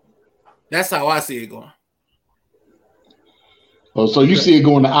 That's how I see it going. Oh, so you see it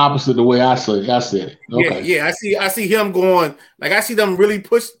going the opposite the way I said it. Okay. Yeah. I see him going I see them really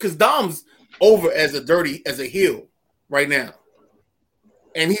push because Dom's over as a heel right now,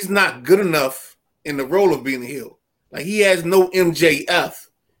 and he's not good enough in the role of being a heel. He has no MJF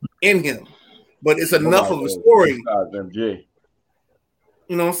in him, but it's enough of a story. MJ.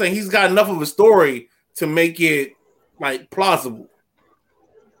 You know what I'm saying? He's got enough of a story to make it plausible.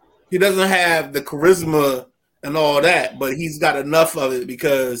 He doesn't have the charisma and all that, but he's got enough of it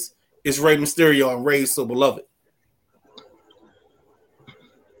because it's Rey Mysterio and Rey's so beloved.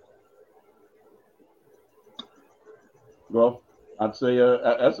 Well, I'd say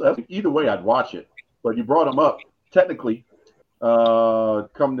either way, I'd watch it. But you brought him up. Technically,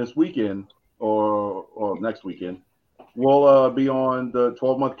 come this weekend or next weekend, we'll be on the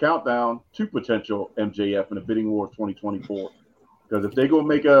 12-month countdown to potential MJF in the bidding war of 2024. Because if they go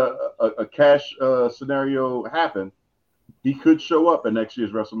make a cash scenario happen, he could show up at next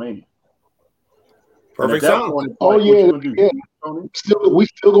year's WrestleMania. Perfect sound. We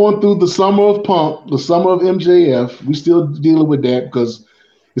still going through the summer of Punk, the summer of MJF. We still dealing with that because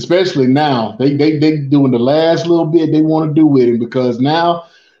especially now. They doing the last little bit they want to do with him because now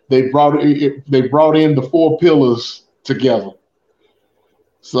they brought in the four pillars together.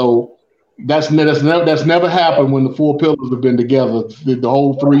 So that's never happened when the four pillars have been together the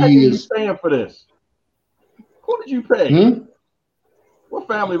whole 3 years. What are you paying for this? Who did you pay? What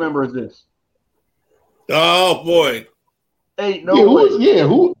family member is this? Oh boy! Ain't no way.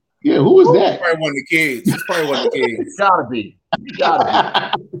 Who is that? Probably one of the kids. It's probably one of the kids. Gotta be.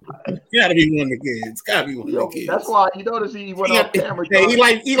 Gotta be one of the kids. Gotta be one of the kids. That's why you notice he went off camera. Hey,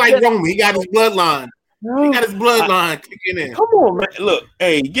 he like Roman. He got his bloodline. He got his bloodline kicking in. Come on, man. Look,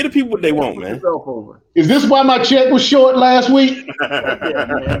 hey, get the people what they want, man. Is this why my check was short last week? Yeah,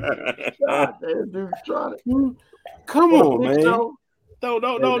 man. God, dude's trying to. Come on, man.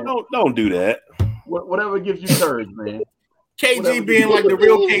 Don't do that. Whatever gives you courage, man. KG being like the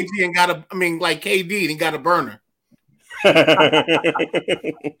real KG and like KD and got a burner.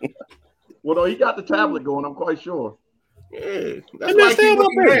 Well, no, he got the tablet going. I'm quite sure. Yeah, that's why I keep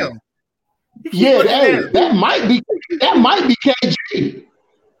looking down. Yeah, that might be KG.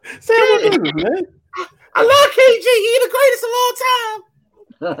 Say what man. I love KG. He the greatest of all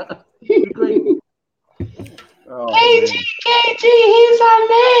time. He's the greatest. Oh, KG, he's our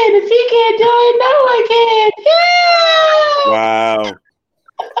man. If he can't do it, no one can. Yeah! Wow.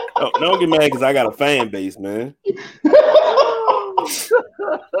 Don't get mad because I got a fan base, man.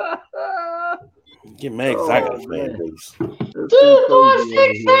 Get mad because I got a fan base.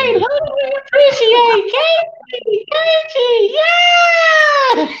 246 who do we appreciate? KG,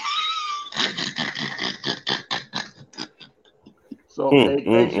 yeah! So,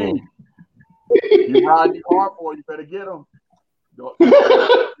 KG. You ride your hard boy, you better get him.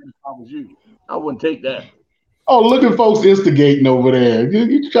 I wouldn't take that. Oh, look at folks instigating over there.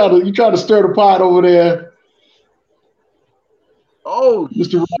 You try to stir the pot over there. Oh,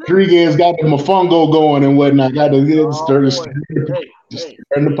 Mr. Rodriguez got the mofongo going and whatnot. Got to stir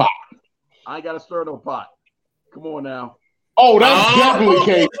the pot. I ain't got to stir no pot. Come on now. Oh, that's definitely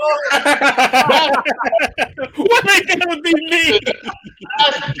KG. What ain't gonna be me?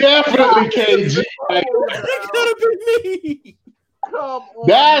 That's definitely KG. It could have been me. Come on.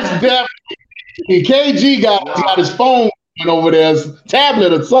 That's definitely KG got his phone over there, his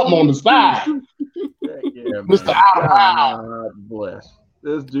tablet or something on the side. Yeah, Mr. God bless.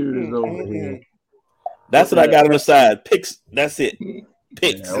 This dude is over here. That's what I got on the side. Picks. That's it.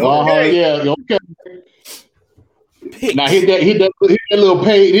 Picks. Okay. Picks. Now hit that little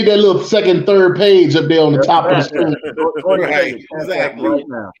page, hit that little second, third page up there on the top of the screen. Right, exactly. Right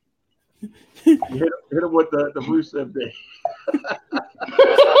now. You hit him with the Rusev Day.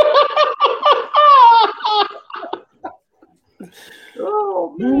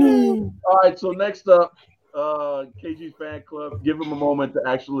 Oh man! All right, so next up, KG's fan club. Give him a moment to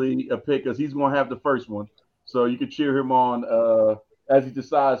actually pick, because he's going to have the first one. So you can cheer him on as he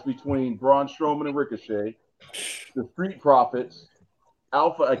decides between Braun Strowman and Ricochet, the Street Profits,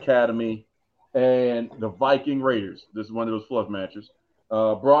 Alpha Academy, and the Viking Raiders. This is one of those fluff matches.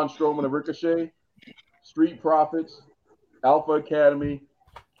 Braun Strowman and Ricochet, Street Profits, Alpha Academy,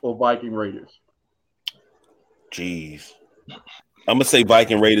 or Viking Raiders. Jeez. I'm gonna say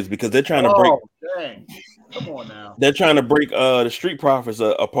Viking Raiders because they're trying to break. Dang. Come on now. They're trying to break the Street Profits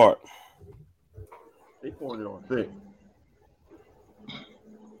apart. They poured it on thick.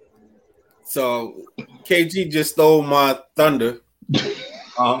 So KG just stole my thunder.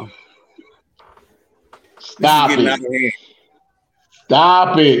 Stop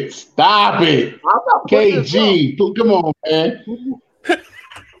it. KG, come on, man.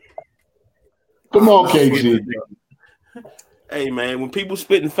 Come on, KG. Hey, man, when people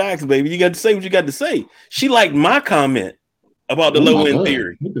spitting facts, baby, you got to say what you got to say. She liked my comment about the low end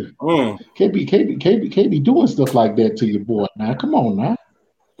theory. Can't be doing stuff like that to your boy. Now, come on, now.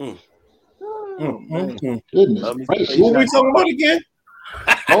 Goodness gracious. What are we talking about again?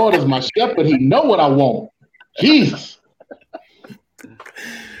 Lord is my shepherd. He know what I want. Jesus.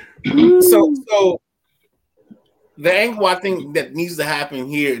 So the angle I think that needs to happen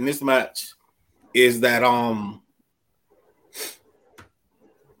here in this match is that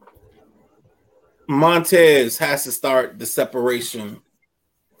Montez has to start the separation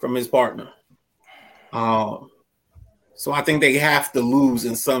from his partner. So I think they have to lose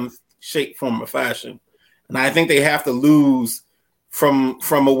in some shape, form, or fashion. And I think they have to lose from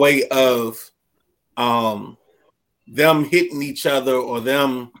a way of them hitting each other or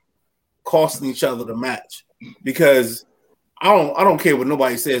them costing each other the match. Because I don't care what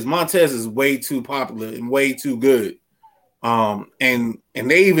nobody says. Montez is way too popular and way too good. And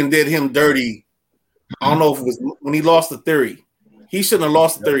they even did him dirty. I don't know if it was when he lost the Theory. he shouldn't have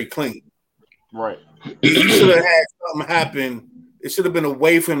lost the theory clean. Right. He should have had something happen. It should have been a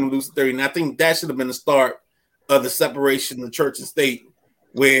way for him to lose the theory. And I think that should have been the start of the separation of church and state,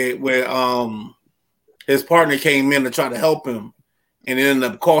 where his partner came in to try to help him and it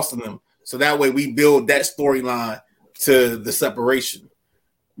ended up costing him. So that way we build that storyline to the separation.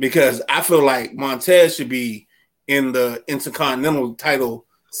 Because I feel like Montez should be in the Intercontinental title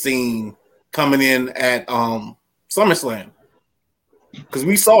scene coming in at SummerSlam. Because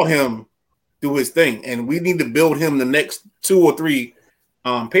we saw him do his thing, and we need to build him the next 2 or 3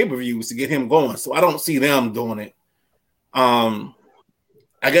 pay-per-views to get him going. So I don't see them doing it. I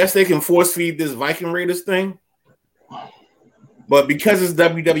guess they can force feed this Viking Raiders thing, but because it's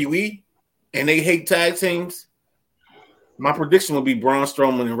WWE and they hate tag teams, my prediction will be Braun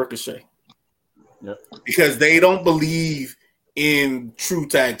Strowman and Ricochet. Yep. Because they don't believe in true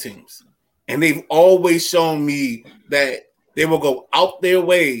tag teams, and they've always shown me that they will go out their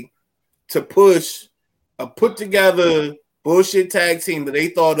way to push a put together bullshit tag team that they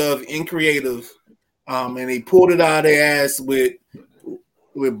thought of in creative, and they pulled it out of their ass with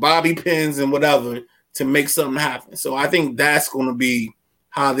bobby pins and whatever to make something happen. So I think that's going to be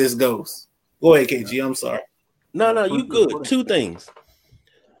how this goes. Go ahead, KG. I'm sorry. No, you good. 2 things.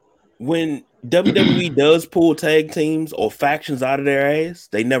 When WWE does pull tag teams or factions out of their ass,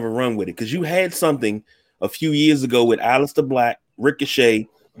 they never run with it. Because you had something a few years ago with Aleister Black, Ricochet,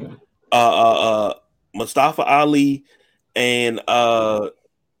 Mustafa Ali, and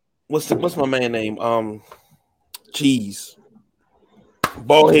what's my man name?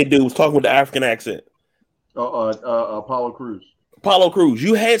 Bald head dude was talking with the African accent. Apollo Crews. Apollo Crews.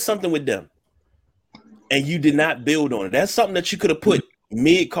 You had something with them, and you did not build on it. That's something that you could have put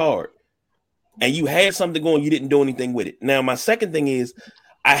mid-card, and you had something going. You didn't do anything with it. Now, my second thing is,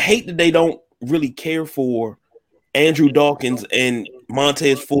 I hate that they don't really care for Andrew Dawkins and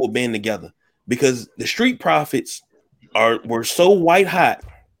Montez Ford being together, because the Street Profits were so white hot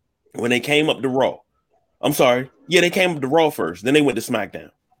when they came up to Raw. I'm sorry. Yeah, they came up to Raw first. Then they went to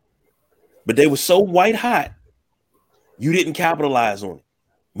SmackDown. But they were so white hot, you didn't capitalize on it.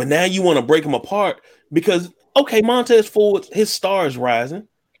 But now you want to break them apart because, okay, Montez Ford, his star is rising.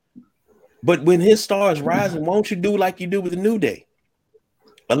 But when his star is rising, why don't you do like you do with the New Day?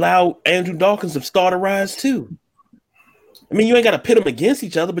 Allow Andrew Dawkins to star to rise too. I mean, you ain't got to pit them against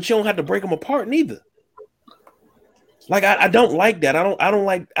each other, but you don't have to break them apart neither. Like, I don't like that. I don't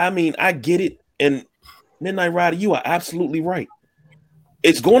like, I mean, I get it. And Midnight Rider, you are absolutely right.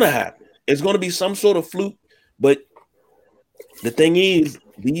 It's going to happen. It's going to be some sort of fluke. But the thing is,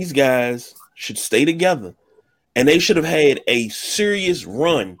 these guys should stay together. And they should have had a serious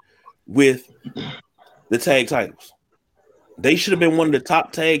run with the tag titles. They should have been one of the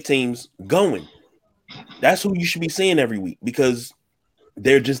top tag teams going. That's who you should be seeing every week because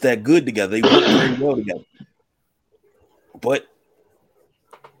they're just that good together. They work very well together. But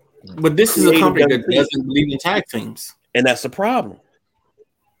this is a company that doesn't believe in tag teams, and that's the problem.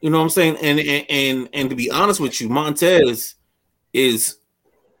 You know what I'm saying? And to be honest with you, Montez is,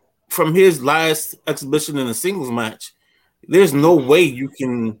 from his last exhibition in a singles match, there's no way you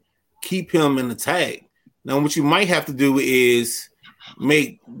can keep him in the tag. Now, what you might have to do is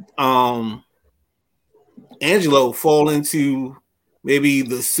make Angelo fall into maybe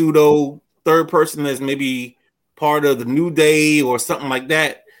the pseudo third person that's maybe part of the New Day or something like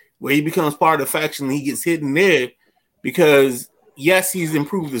that, where he becomes part of the faction and he gets hidden there because, yes, he's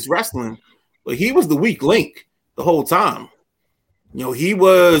improved his wrestling, but he was the weak link the whole time. You know, he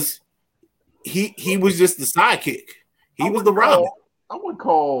was just the sidekick. He was the Robin. I would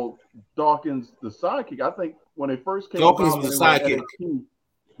call Dawkins the sidekick. I think when they first came, Dawkins was the sidekick.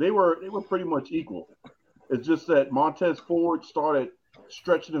 They were pretty much equal. It's just that Montez Ford started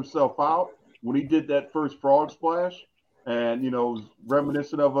stretching himself out when he did that first frog splash, and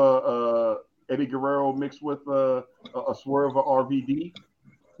reminiscent of a Eddie Guerrero mixed with a swerve of RVD.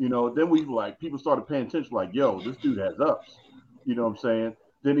 Then people started paying attention, like, yo, this dude has ups. You know what I'm saying?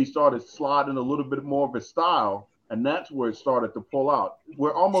 Then he started sliding a little bit more of his style, and that's where it started to pull out.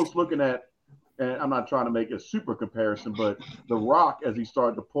 We're almost looking at, and I'm not trying to make a super comparison, but The Rock, as he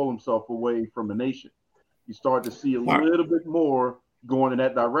started to pull himself away from the Nation, you start to see a little bit more going in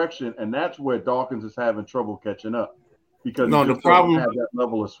that direction, and that's where Dawkins is having trouble catching up because the problem doesn't have that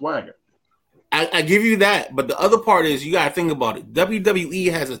level of swagger. I give you that, but the other part is you got to think about it.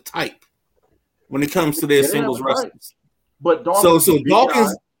 WWE has a type when it comes to their singles wrestlers. But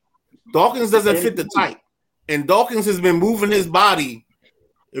Dawkins Dawkins doesn't fit the type, and Dawkins has been moving his body.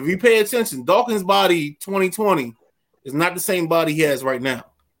 If you pay attention, Dawkins' body 2020 is not the same body he has right now.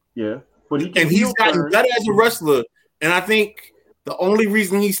 Yeah, but he's gotten better as a wrestler. And I think The only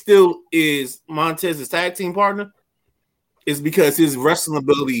reason he still is Montez's tag team partner is because his wrestling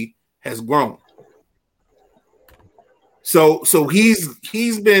ability has grown. So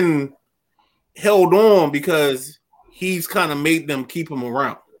he's been held on because he's kind of made them keep him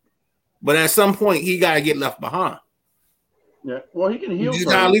around. But at some point, he got to get left behind. Yeah, well, he can heel. You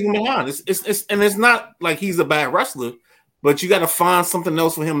got to leave him behind. It's not like he's a bad wrestler, but you got to find something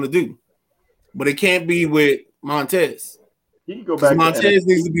else for him to do. But it can't be with Montez. He can go back. Montez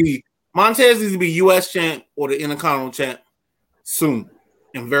needs to be U.S. champ or the Intercontinental champ soon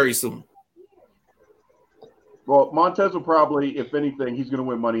and very soon. Well, Montez will probably, if anything, he's going to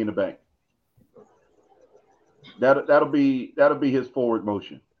win Money in the Bank. That'll be his forward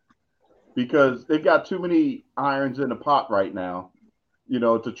motion, because they've got too many irons in the pot right now,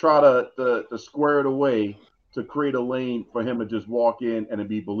 to try to square it away to create a lane for him to just walk in and it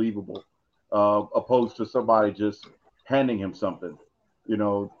be believable, opposed to somebody just handing him something.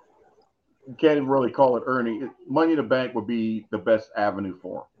 You can't even really call it earning. Money in the Bank would be the best avenue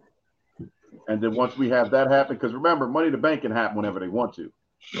for him. And then once we have that happen, because remember, Money in the Bank can happen whenever they want to.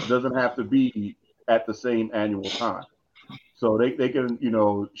 It doesn't have to be at the same annual time. So they can,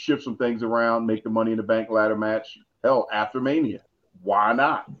 shift some things around, make the Money in the Bank ladder match, hell, after Mania. Why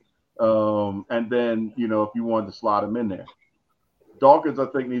not? And then, if you wanted to slot him in there. Dawkins, I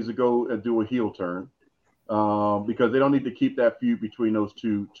think, needs to go and do a heel turn, because they don't need to keep that feud between those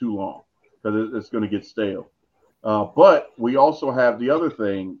two too long, because it's going to get stale. But we also have the other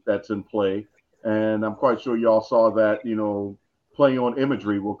thing that's in play, and I'm quite sure y'all saw that, playing on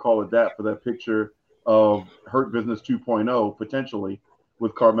imagery, we'll call it that, for that picture of Hurt Business 2.0, potentially,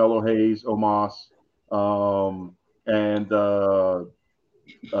 with Carmelo Hayes, Omos, and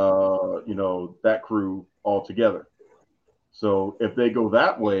that crew all together. So if they go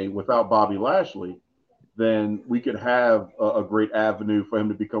that way without Bobby Lashley, then we could have a great avenue for him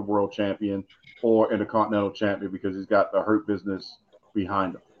to become world champion or Intercontinental champion, because he's got the Hurt Business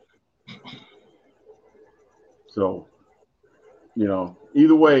behind him. So,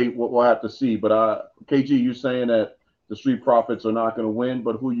 either way, we'll have to see. But KG, you saying that the Street Profits are not going to win,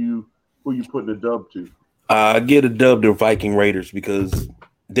 but who you putting a dub to? I get a dub to Viking Raiders, because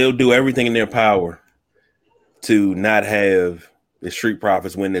they'll do everything in their power to not have the Street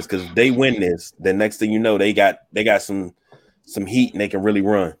Profits win this, because if they win this, then next thing you know, they got some heat and they can really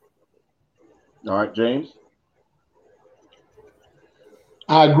run. All right, James.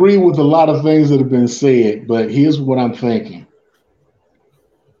 I agree with a lot of things that have been said, but here's what I'm thinking.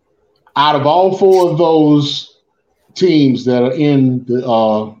 Out of all four of those teams that are in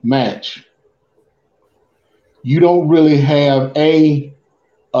the match, you don't really have a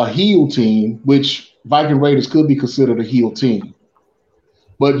heel team, which Viking Raiders could be considered a heel team,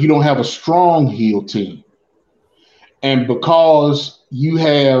 but you don't have a strong heel team. And because you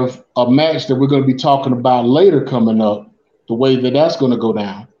have a match that we're going to be talking about later coming up, the way that that's going to go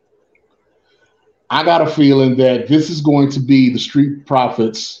down, I got a feeling that this is going to be the Street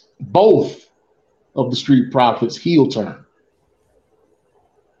Profits, both of the Street Profits heel turn.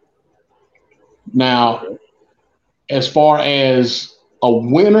 Now, as far as a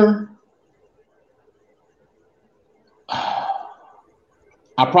winner,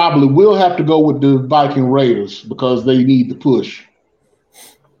 I probably will have to go with the Viking Raiders, because they need the push.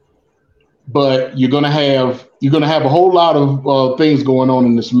 But you're gonna have a whole lot of things going on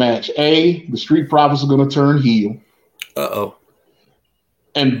in this match. A, the Street Profits are gonna turn heel.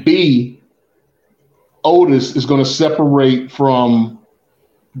 And B, Otis is gonna separate from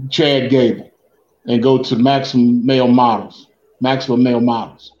Chad Gable and go to Maximum Male Models,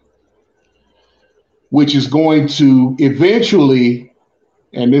 which is going to eventually,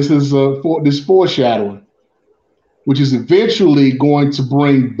 and this is this foreshadowing, which is eventually going to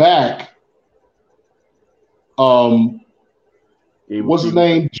bring back what's his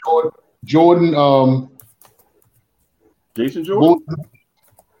name? Jordan. Jason Jordan?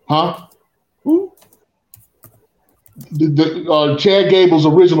 Huh? Who? The Chad Gable's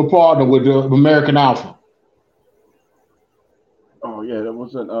original partner with American Alpha. Oh yeah, that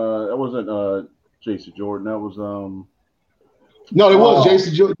wasn't Jason Jordan. That was No, it was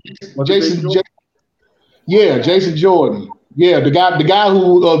Jason Jordan. Jason Jordan. Yeah, the guy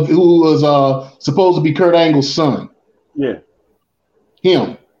who was supposed to be Kurt Angle's son. Yeah.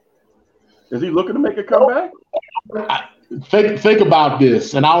 Him. Is he looking to make a comeback? Think about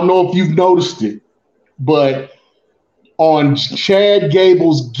this, and I don't know if you've noticed it, but on Chad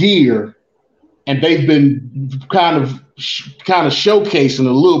Gable's gear, and they've been kind of showcasing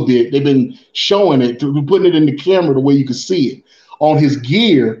a little bit. They've been showing it, putting it in the camera the way you can see it. On his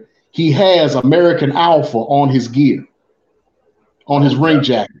gear, he has American Alpha on his gear. on his ring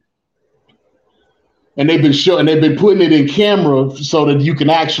jacket. And they've been putting it in camera so that you can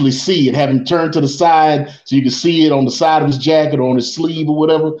actually see it. Have him turned to the side so you can see it on the side of his jacket or on his sleeve or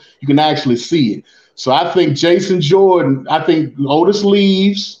whatever. You can actually see it. So I think Otis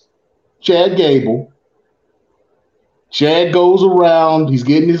leaves Chad Gable. Chad goes around. He's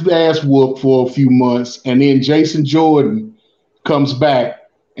getting his ass whooped for a few months. And then Jason Jordan comes back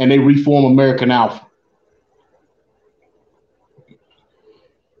and they reform American Alpha.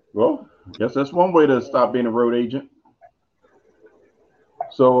 Well, I guess that's one way to stop being a road agent.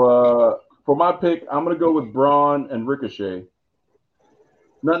 So for my pick, I'm going to go with Braun and Ricochet.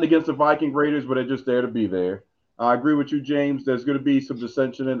 Nothing against the Viking Raiders, but they're just there to be there. I agree with you, James. There's going to be some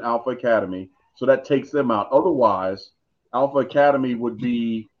dissension in Alpha Academy, so that takes them out. Otherwise, Alpha Academy would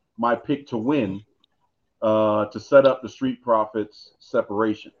be my pick to win to set up the Street Profits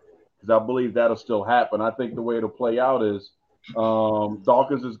separation, because I believe that'll still happen. I think the way it'll play out is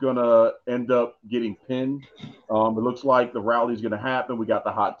Dawkins is going to end up getting pinned. It looks like the rally's going to happen. We got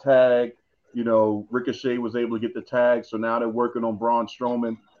the hot tag. Ricochet was able to get the tag, so now they're working on Braun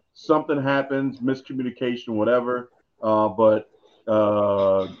Strowman. Something happens, miscommunication, whatever, but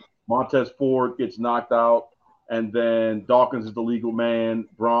Montez Ford gets knocked out, and then Dawkins is the legal man.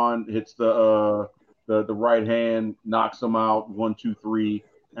 Braun hits the right hand, knocks him out, 1, 2, 3,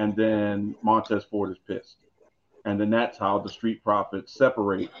 and then Montez Ford is pissed. And then that's how the Street Profits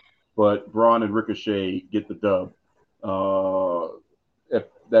separate, but Braun and Ricochet get the dub. If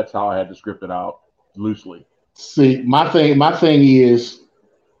that's how I had to script it out loosely. See, my thing is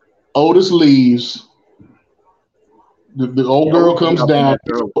Otis leaves. The old girl comes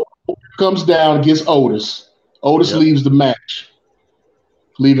down, gets Otis. Otis leaves the match,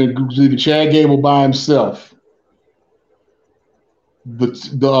 leaving Chad Gable by himself.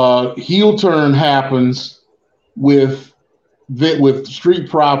 The heel turn happens with Street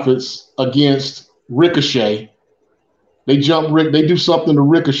Profits against Ricochet. They do something to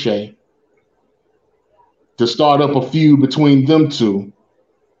Ricochet to start up a feud between them two,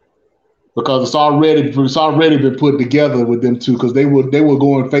 because it's already been put together with them two, because they were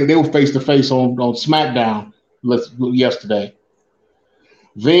face to face on SmackDown yesterday.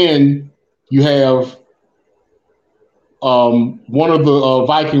 Then you have one of the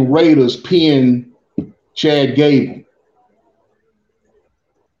Viking Raiders pin Chad Gable.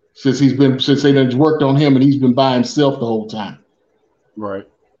 Since they done worked on him and he's been by himself the whole time. Right.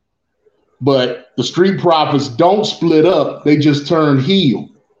 But the Street Profits don't split up, they just turn heel.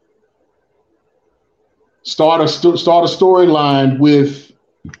 Start a storyline with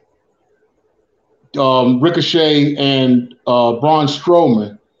Ricochet and Braun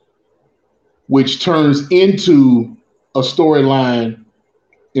Strowman, which turns into a storyline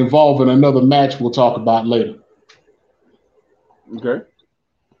involving another match we'll talk about later. Okay.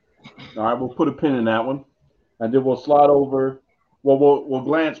 All right, we'll put a pin in that one, and then we'll slide over. Well, we'll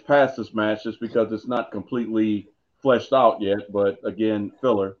glance past this match just because it's not completely fleshed out yet. But again,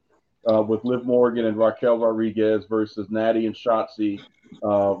 filler with Liv Morgan and Raquel Rodriguez versus Natty and Shotzi,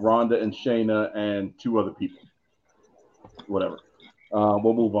 Ronda and Shayna, and 2 other people. Whatever.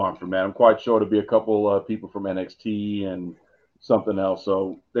 We'll move on from that. I'm quite sure there'll be a couple people from NXT and something else.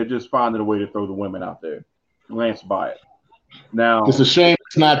 So they're just finding a way to throw the women out there. Glance by it. Now, it's a shame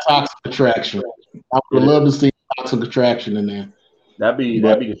it's not Toxic Attraction. I would love to see Toxic Attraction in there. That'd be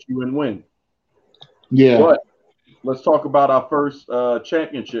a shoe and win. Yeah. But let's talk about our first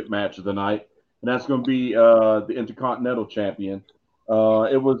championship match of the night, and that's going to be the Intercontinental Champion.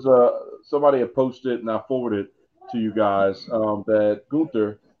 It was somebody had posted, and I forwarded to you guys that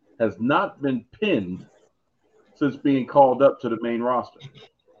Gunther has not been pinned since being called up to the main roster.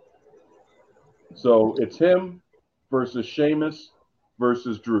 So it's him versus Sheamus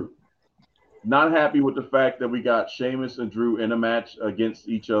versus Drew. Not happy with the fact that we got Sheamus and Drew in a match against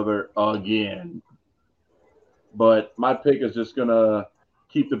each other again. But my pick is just going to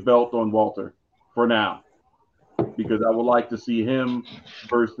keep the belt on Walter for now, because I would like to see him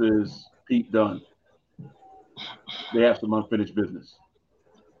versus Pete Dunne. They have some unfinished business.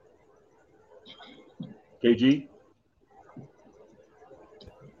 KG?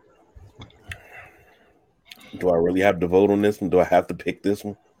 Do I really have to vote on this one? Do I have to pick this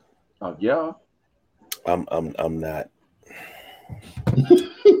one? Yeah. I'm not.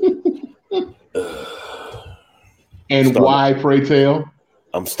 And why, pray tell?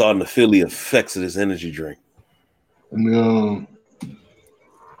 I'm starting to feel the effects of this energy drink. No.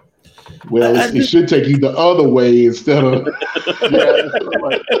 Well, it should take you the other way instead of.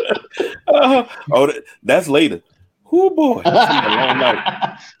 That's later. Oh boy, it's a long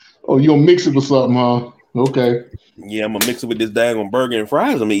night. Oh, you'll mix it with something, huh? Okay. Yeah, I'm gonna mix it with this daggone burger and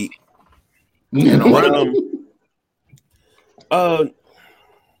fries I'm eat. I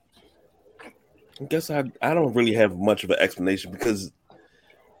guess I don't really have much of an explanation because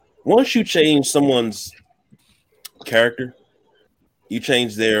once you change someone's character, you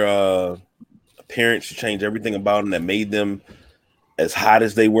change their appearance, you change everything about them that made them as hot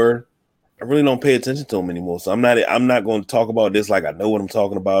as they were. I really don't pay attention to them anymore. So I'm not going to talk about this like I know what I'm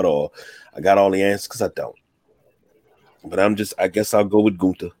talking about or I got all the answers because I don't. But I guess I'll go with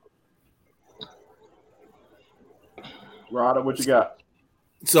Gunther. Rada, what you got?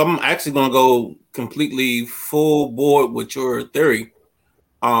 So I'm actually going to go completely full board with your theory.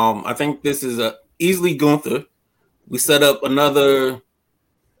 I think this is easily Gunther. We set up another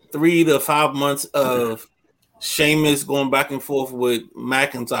 3 to 5 months of Sheamus going back and forth with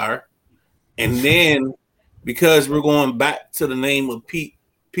McIntyre. And then because we're going back to the name of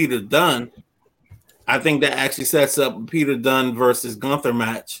Peter Dunne, I think that actually sets up Peter Dunne versus Gunther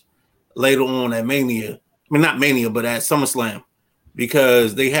match later on at Mania. I mean, not Mania, but at SummerSlam,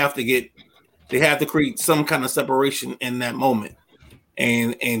 because they have to create some kind of separation in that moment,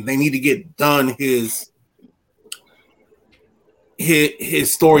 and they need to get Dunne his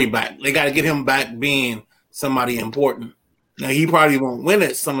story back. They got to get him back being somebody important. Now he probably won't win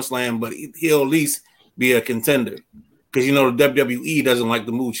at SummerSlam, but he'll at least be a contender because the WWE doesn't like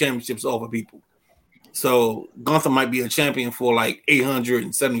to move championships over people. So Gunther might be a champion for like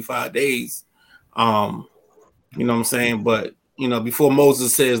 875 days. You know what I'm saying? But before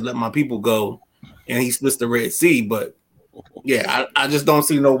Moses says, "Let my people go," and he splits the Red Sea. But yeah, I just don't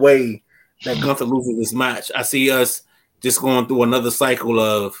see no way that Gunther loses this match. I see us just going through another cycle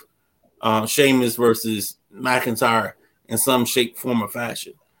of Sheamus versus McIntyre in some shape, form, or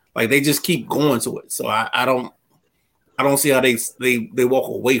fashion. Like they just keep going to it. So I don't see how they walk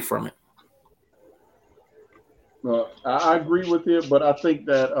away from it. I agree with you, but I think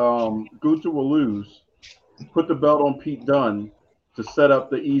that Gunther will lose, put the belt on Pete Dunne to set up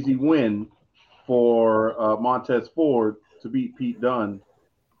the easy win for Montez Ford to beat Pete Dunne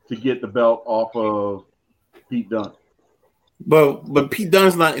to get the belt off of Pete Dunne. But Pete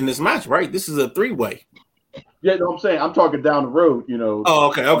Dunne's not in this match, right? This is a 3-way. Yeah, no, I'm saying I'm talking down the road. Oh,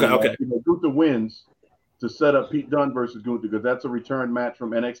 okay. Gunther wins to set up Pete Dunne versus Gunther because that's a return match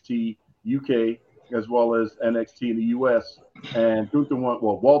from NXT UK as well as NXT in the US. And Gunther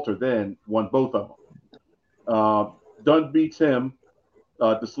Walter then won both of them. Dunne beats him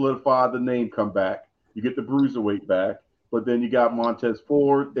to solidify the name comeback. You get the Bruiserweight back, but then you got Montez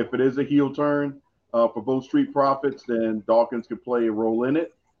Ford. If it is a heel turn for both Street Profits, then Dawkins could play a role in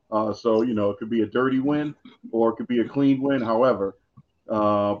it. So it could be a dirty win or it could be a clean win, however.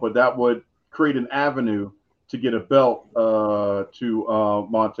 But that would create an avenue to get a belt to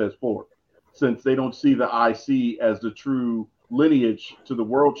Montez Ford, since they don't see the IC as the true lineage to the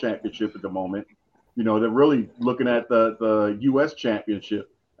World Championship at the moment. They're really looking at the U.S.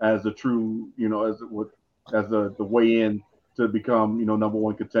 Championship as the true, as the way in to become, number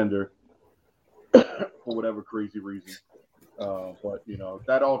one contender for whatever crazy reason. But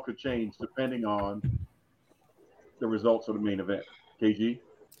that all could change depending on the results of the main event. KG?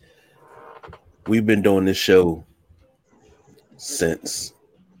 We've been doing this show since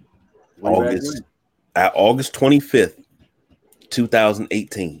August 25th,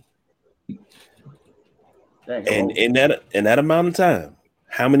 2018. Dang, and in that amount of time,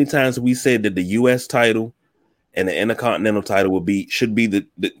 how many times have we said that the U.S. title and the Intercontinental title should be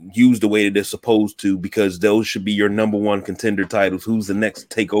used the way that they're supposed to, because those should be your number one contender titles. Who's the next to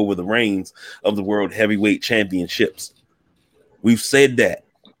take over the reins of the World Heavyweight Championships? We've said that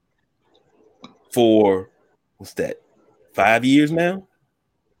for 5 years now.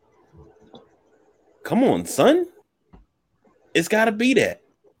 Come on, son. It's got to be that.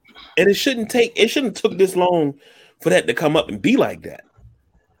 And it shouldn't have took this long for that to come up and be like that.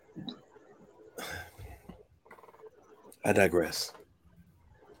 I digress.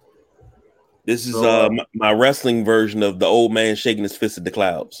 This is my wrestling version of the old man shaking his fist at the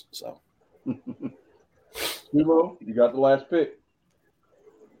clouds. So, Nemo, you got the last pick.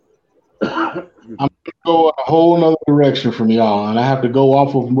 I'm going to go a whole nother direction from y'all, and I have to go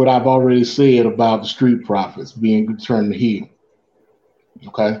off of what I've already said about the Street Profits being turned heel.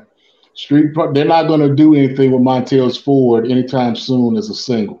 Okay? They're not going to do anything with Montez Ford anytime soon as a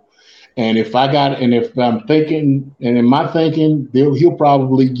single. And if I'm thinking, and in my thinking, he'll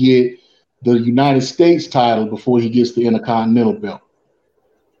probably get the United States title before he gets the Intercontinental belt.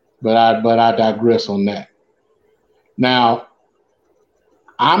 But I digress on that. Now,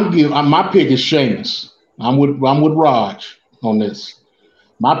 my pick is Sheamus. I'm with Raj on this.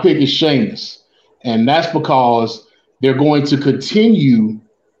 My pick is Sheamus. And that's because they're going to continue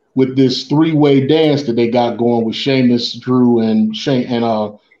with this three-way dance that they got going with Sheamus, Drew, and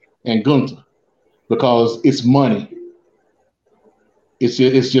Gunther, because it's money. It's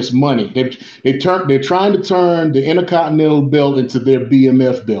just money. They're trying to turn the Intercontinental belt into their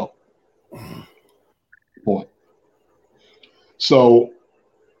BMF belt. Point. So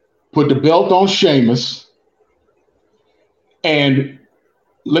put the belt on Sheamus, and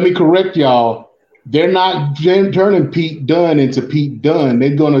let me correct y'all. They're not turning Pete Dunne into Pete Dunne.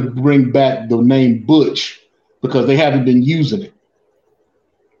 They're going to bring back the name Butch because they haven't been using it.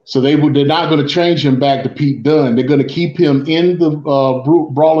 So they're not going to change him back to Pete Dunne. They're going to keep him in the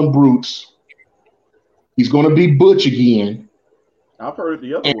Brawling Brutes. He's going to be Butch again. I've heard it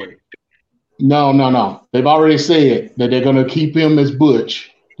the other way. No. They've already said that they're going to keep him as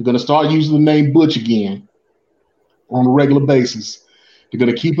Butch. They're going to start using the name Butch again on a regular basis. They're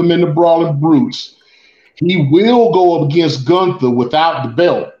going to keep him in the Brawling Brutes. He will go up against Gunther without the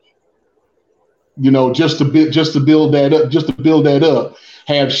belt. Just to build that up.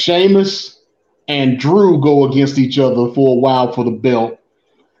 Have Sheamus and Drew go against each other for a while for the belt.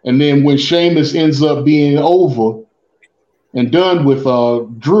 And then when Sheamus ends up being over and done with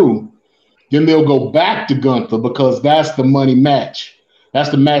Drew, then they'll go back to Gunther because that's the money match. That's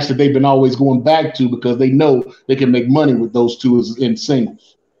the match that they've been always going back to because they know they can make money with those two in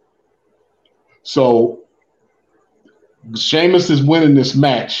singles. So Sheamus is winning this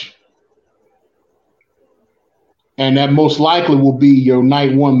match. And that most likely will be your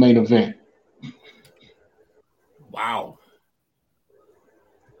night one main event. Wow.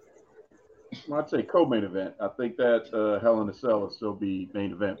 I'd say co-main event. I think that Hell in a Cell will still be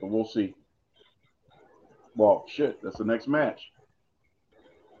main event, but we'll see. Well, shit, that's the next match.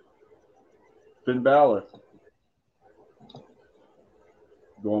 Finn Balor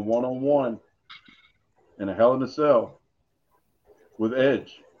going one-on-one in a Hell in a Cell with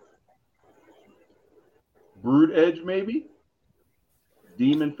Edge. Brood Edge, maybe?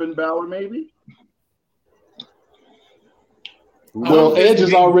 Demon Finn Balor, maybe? Well, Edge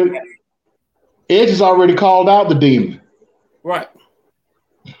has already called out the Demon. Right.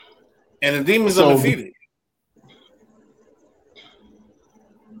 And the Demon's undefeated.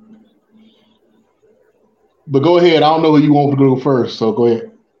 But go ahead. I don't know who you want to go first, so go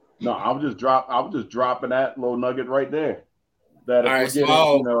ahead. No, I was just dropping that little nugget right there. That if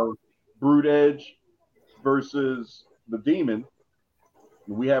All we're right, getting, Brood Edge versus the Demon,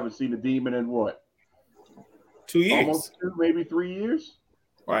 we haven't seen the Demon in what? 2 years. Almost 2, maybe 3 years.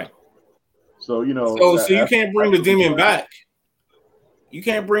 Right. So, So you can't bring the Demon back. You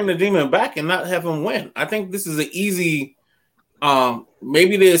can't bring the Demon back and not have him win. I think this is an easy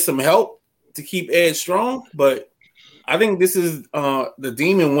maybe there's some help to keep Edge strong, but I think this is the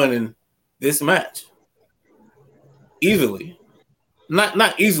Demon winning this match. Easily.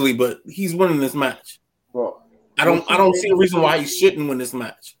 Not easily, but he's winning this match. Well, I don't see a reason why he shouldn't win this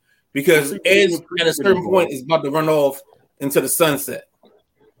match because Edge at a certain point is about to run off into the sunset,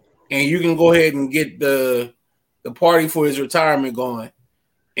 and you can go ahead and get the party for his retirement going.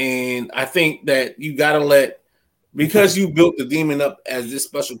 And I think that you gotta because you built the Demon up as this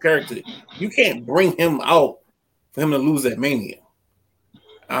special character, you can't bring him out for him to lose at Mania.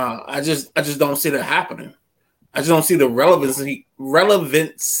 I just don't see that happening. I just don't see the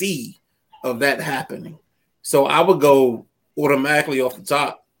relevancy of that happening. So I would go automatically off the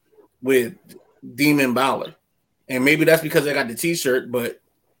top with Demon Balor. And maybe that's because I got the t-shirt, but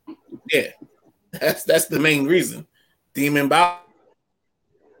yeah, that's the main reason. Demon Balor.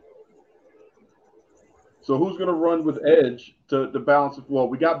 So who's going to run with Edge to balance it? Well,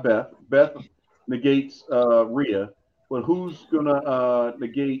 we got Beth. Beth negates Rhea, but who's going to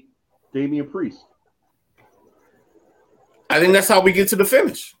negate Damian Priest? I think that's how we get to the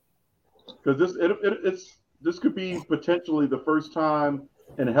finish. Because this could be potentially the first time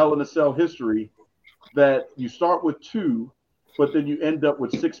in Hell in a Cell history that you start with 2, but then you end up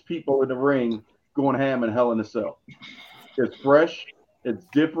with 6 people in the ring going ham in Hell in a Cell. It's fresh. It's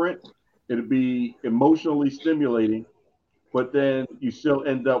different. It'll be emotionally stimulating, but then you still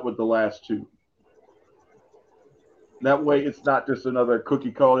end up with the last 2. That way, it's not just another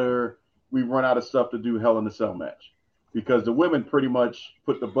cookie cutter. We run out of stuff to do Hell in a Cell match. Because the women pretty much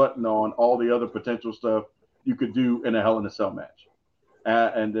put the button on all the other potential stuff you could do in a Hell in a Cell match.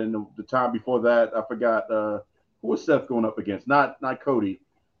 And then the time before that, I forgot who was Seth going up against? Not Cody,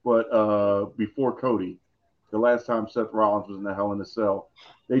 but before Cody. The last time Seth Rollins was in the Hell in a Cell,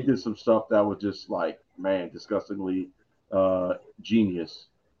 they did some stuff that was just like, man, disgustingly genius.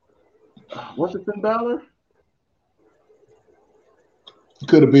 Was it Finn Balor?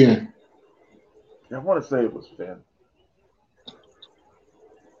 Could have been. I want to say it was Finn.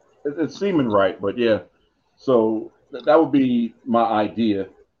 It's seeming right, but yeah. So that would be my idea.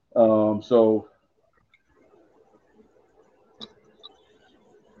 So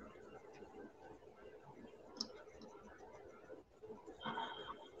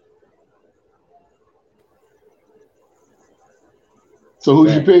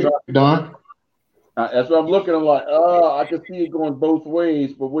who's your pick, Don? that's what I'm looking at. Like, I can see it going both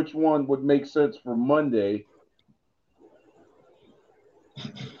ways, but which one would make sense for Monday?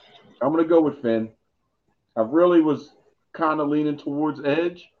 I'm gonna go with Finn. I really was kind of leaning towards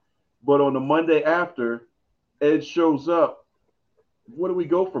Edge, but on the Monday after Edge shows up, where do we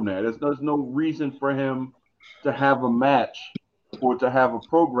go from there? There's no reason for him to have a match or to have a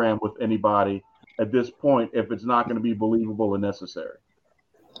program with anybody at this point if it's not going to be believable and necessary.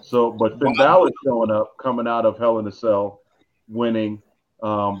 So, but Finn Balor showing up, coming out of Hell in a Cell, winning,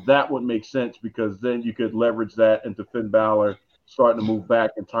 that would make sense because then you could leverage that into Finn Balor starting to move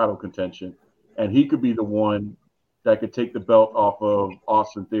back in title contention, and he could be the one that could take the belt off of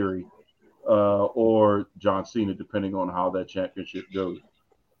Austin Theory or John Cena, depending on how that championship goes.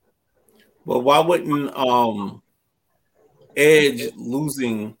 But why wouldn't Edge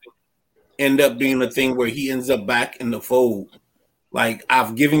losing end up being a thing where he ends up back in the fold? Like,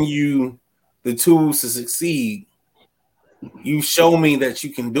 I've given you the tools to succeed. You show me that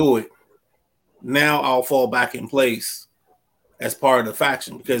you can do it. Now I'll fall back in place as part of the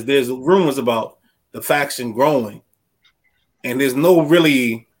faction because there's rumors about the faction growing, and there's no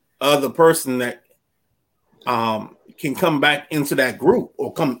really other person that can come back into that group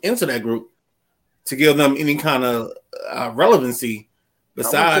or come into that group to give them any kind of relevancy.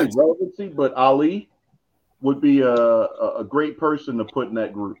 Besides relevancy, but Ali would be a great person to put in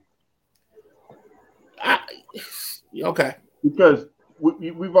that group. Okay, because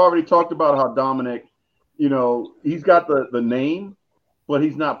we've already talked about how Dominic, he's got the name, but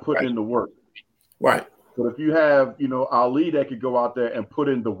he's not putting in the work. Right. But if you have, Ali that could go out there and put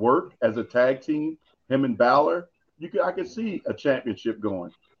in the work as a tag team, him and Balor, I could see a championship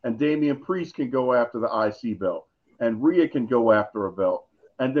going. And Damian Priest can go after the IC belt, and Rhea can go after a belt,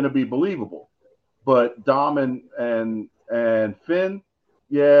 and then it'd be believable. But Dom and Finn,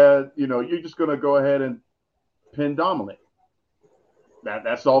 yeah, you're just gonna go ahead and pin Dominic.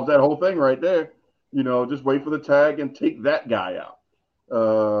 That solves that whole thing right there. Just wait for the tag and take that guy out.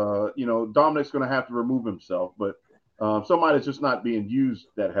 Dominic's going to have to remove himself, but somebody that's just not being used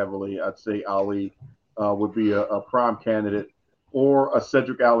that heavily, I'd say Ali would be a prime candidate, or a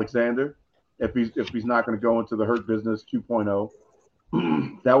Cedric Alexander if he's not going to go into the Hurt Business 2.0.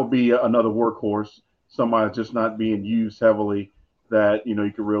 That would be another workhorse. Somebody that's just not being used heavily that you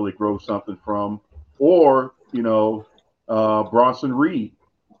could really grow something from, or Bronson Reed.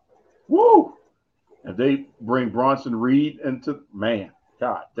 Woo! If they bring Bronson Reed into, man,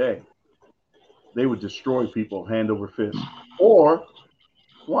 God dang, they would destroy people hand over fist. Or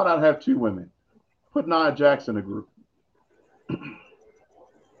why not have two women? Put Nia Jax in a group.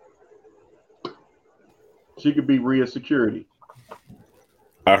 She could be Rhea's security.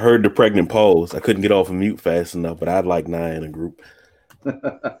 I heard the pregnant pause. I couldn't get off of mute fast enough, but I'd like Nia in a group.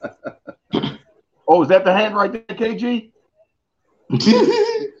 Oh, is that the hand right there, KG?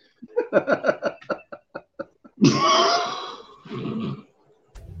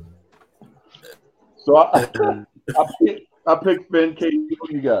 So I picked Finn. KG,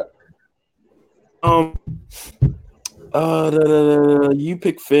 what you got? You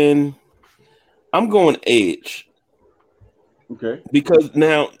pick Finn. I'm going Edge. Okay. Because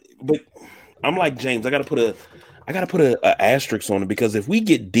now, but I'm like James. I gotta put a asterisk on it because if we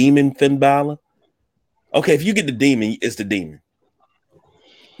get Demon Finn Balor, okay, if you get the Demon, it's the Demon.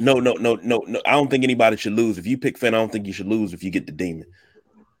 No. I don't think anybody should lose. If you pick Finn, I don't think you should lose if you get the Demon.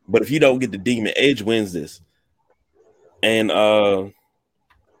 But if you don't get the Demon, Edge wins this. And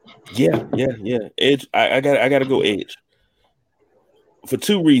yeah. Edge. I gotta go Edge for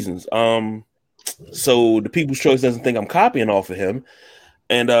two reasons. So the People's Choice doesn't think I'm copying off of him,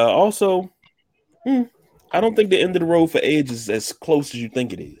 and also, I don't think the end of the road for Edge is as close as you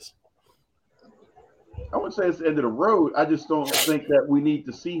think it is. I wouldn't say it's the end of the road. I just don't think that we need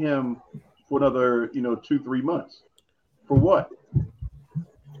to see him for another, 2-3 months. For what?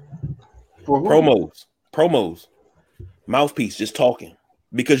 For who? Promos, mouthpiece, just talking.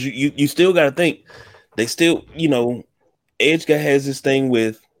 Because you still got to think they still, Edge has this thing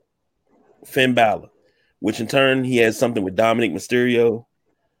with Finn Balor, which in turn he has something with Dominic Mysterio,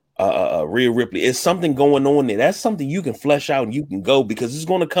 Rhea Ripley. It's something going on there. That's something you can flesh out and you can go because it's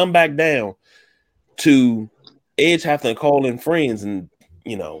going to come back down to Edge having to call in friends and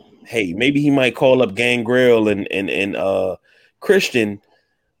hey, maybe he might call up Gangrel and Christian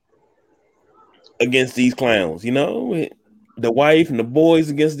against these clowns. You know, the wife and the boys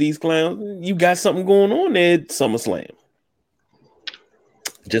against these clowns. You got something going on there at SummerSlam.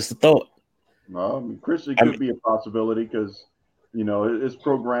 Just a thought. Well, I mean, Christian could be a possibility because, you know, his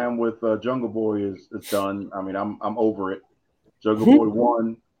program with Jungle Boy is done. I mean, I'm over it. Jungle Boy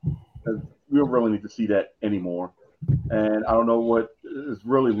won. We don't really need to see that anymore. And I don't know what is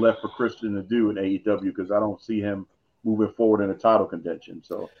really left for Christian to do in AEW because I don't see him moving forward in a title contention.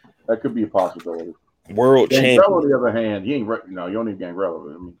 So that could be a possibility. World champion. On the other hand, he ain't you don't need Gangrel.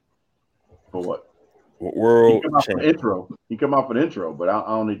 I mean, for what? World champion. He come out for the intro, but I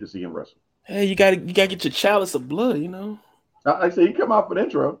don't need to see him wrestle. Hey, you gotta get your chalice of blood, you know. I say he come out for the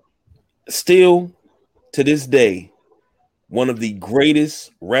intro. Still, to this day, one of the greatest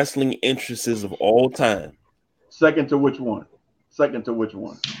wrestling entrances of all time. Second to which one?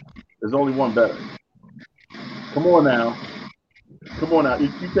 There's only one better. Come on now. You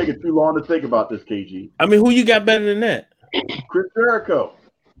taking too long to think about this, KG. I mean, who you got better than that? Chris Jericho.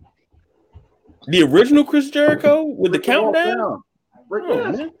 The original Chris Jericho with the countdown?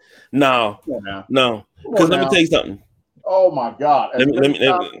 No. Because let me tell you something. Oh my God! Let me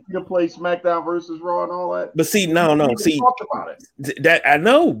to play SmackDown versus Raw and all that. But see, no. See, talked about it. That I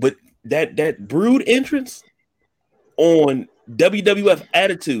know, but that Brood entrance on WWF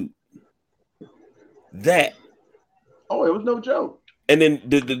Attitude, that. Oh, it was no joke. And then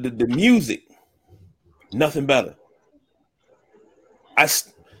the music, nothing better.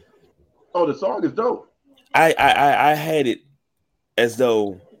 The song is dope. I had it as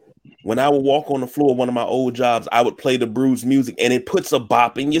though when I would walk on the floor of one of my old jobs, I would play the Brood's music, and it puts a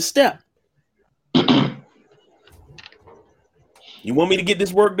bop in your step. You want me to get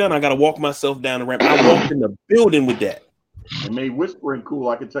this work done? I got to walk myself down the ramp. I walked in the building with that. It made whispering cool.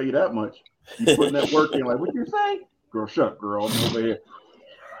 I can tell you that much. You putting that work in, like, what you say? Girl, shut up, girl. I'm over here.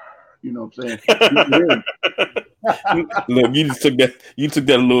 You know what I'm saying? Look, you took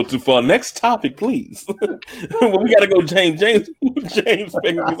that a little too far. Next topic, please. Well, we gotta go, James Baker, because I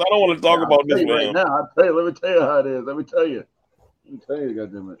don't want to talk about this right now. Let me tell you how it is. Let me tell you,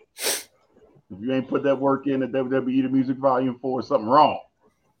 goddammit. If you ain't put that work in at WWE The Music Volume 4, something wrong.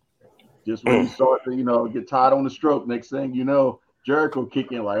 Just when you start to, get tired on the stroke, next thing you know, Jericho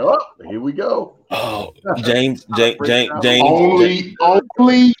kick in like, oh, here we go. Oh, James.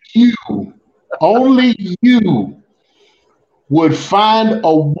 Only you would find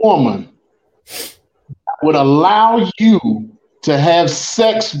a woman that would allow you to have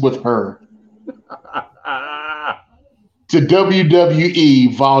sex with her to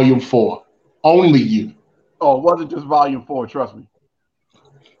WWE Volume 4. Only you. Oh, it wasn't just Volume 4, trust me.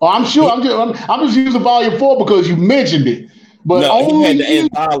 Oh, I'm sure. I'm just using Volume 4 because you mentioned it. But no, only he had the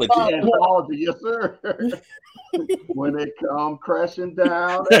anthology. Anthology, yes, sir. When they come crashing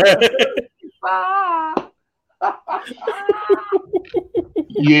down. I'm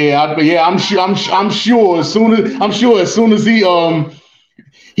sure. As soon as he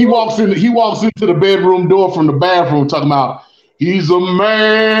walks into the bedroom door from the bathroom, talking about he's a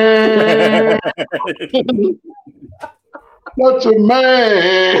man. Such a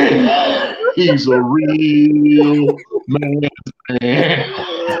man. He's a real man.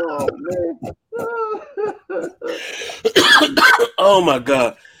 Oh my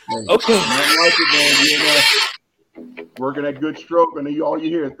God. Okay. Like it, man. Working that good stroke, and then all you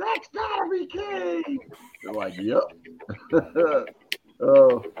hear is that's gotta be King. They're like, yep. What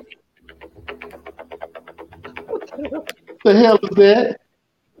the hell is that?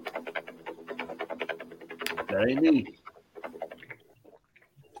 That ain't me.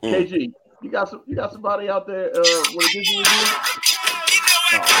 KG, you got somebody out there with a Disney review?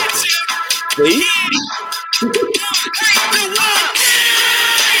 See? I'm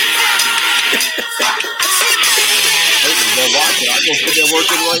gonna put that work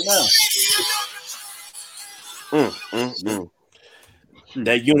in right now.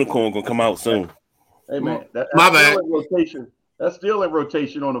 That unicorn gonna come out soon. Hey man, that's still in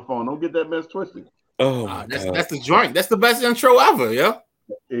rotation on the phone. Don't get that mess twisted. Oh, that's the joint. That's the best intro ever, yeah.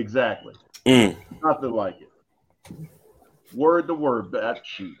 Exactly. Nothing like it. Word to word.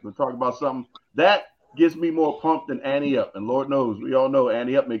 We're talking about something that gets me more pumped than Annie Up, and Lord knows we all know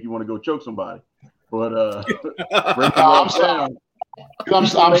Annie Up make you want to go choke somebody. But I'm sorry.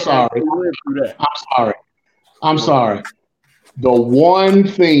 The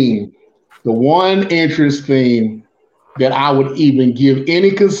one interest theme that I would even give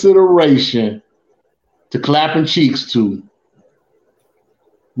any consideration to clapping cheeks to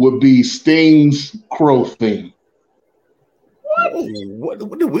would be Sting's Crow theme.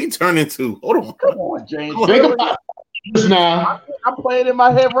 What did we turn into? Hold on. Come on, James. Think about this now. I'm playing in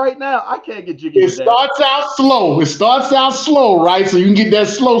my head right now. I can't get jiggy. It starts out slow. Right? So you can get that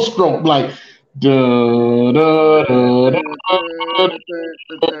slow stroke, like da da da da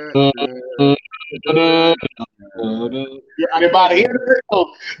da. Yeah, and by the end of it goes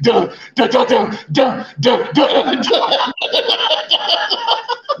da da da da da da da.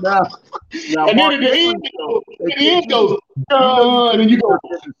 Now, and then at the end goes and then you go.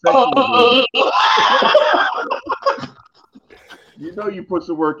 You know you put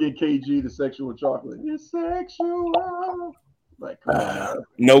some work in KG, the sexual chocolate. It's sexual. Like, come on.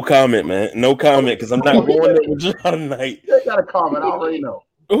 No comment, man. No comment, because I'm not going there with you tonight. They got a comment. I already know.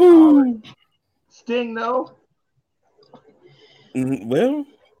 Ooh. Sting, though. Well,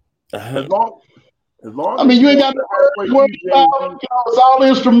 as long I mean, you ain't got to worry about, it's all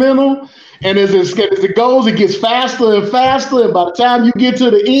instrumental, and as it goes, it gets faster and faster, and by the time you get to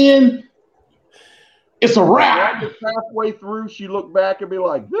the end, it's a wrap. Halfway through, she looked back and be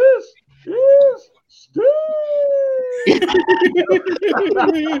like, "This is Sting."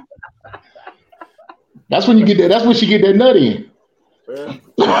 That's when you get that. That's when she get that nut in. There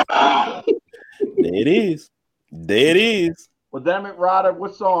it is. There it is. Well, damn it, Ryder,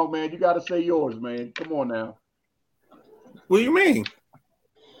 what song, man? You got to say yours, man. Come on now. What do you mean?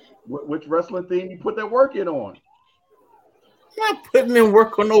 Which wrestling theme you put that work in on? I'm not putting in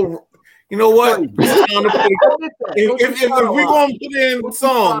work on no. You know what? If we're gonna put in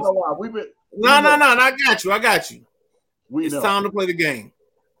songs, no. I got you. It's time to play the game.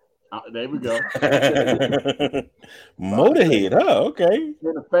 There we go. Motorhead, okay.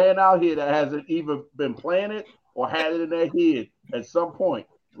 There's a fan out here that hasn't even been playing it or had it in their head at some point.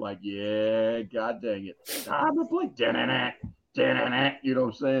 Like, yeah, god dang it. Time to play. You know what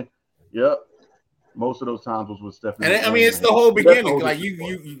I'm saying? Yep. Most of those times was with Stephanie. And I mean, it's the whole beginning. Like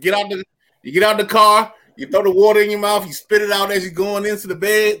you get out the car, you throw the water in your mouth, you spit it out as you're going into the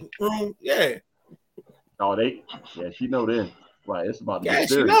bedroom. Yeah. Oh, she know then. Like, it's about to get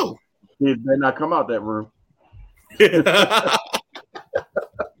serious. She know. Kids better not come out that room. You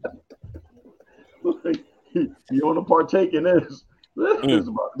want to partake in this? This is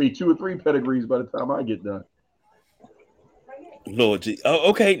about to be 2 or 3 pedigrees by the time I get done. Lord G.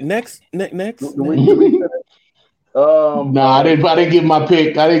 Oh, okay. Next. I didn't get my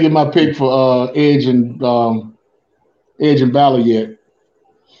pick. I didn't get my pick for Edge and Balor yet.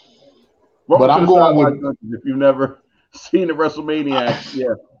 But I'm going with. If you've never seen the WrestleManiacs,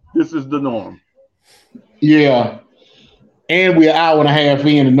 yeah, this is the norm. Yeah, and we're an hour and a half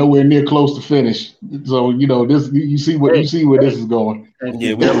in and nowhere near close to finish. So this. You see where this is going. And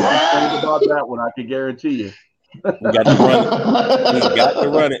yeah, we never complained about that one. I can guarantee you. We got to run it. We got to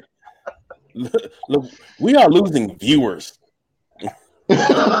run it. Look, we are losing viewers.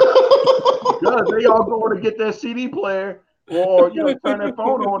 Because they all going to get that CD player or turn their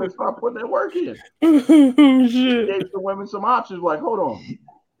phone on and start putting their work in. Shit. Gave the women some options. Like, hold on,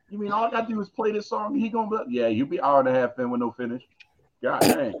 you mean all I got to do is play this song? He gonna be you'll be hour and a half in with no finish. God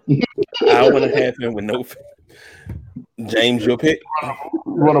dang. Hour and a half in with no finish. James, your pick.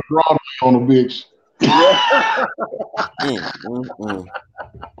 Run a Broadway on a bitch.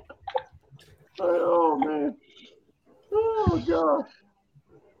 Oh man. Oh gosh.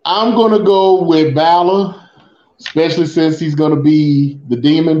 I'm gonna go with Balor, especially since he's gonna be the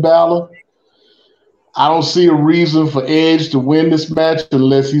Demon Balor. I don't see a reason for Edge to win this match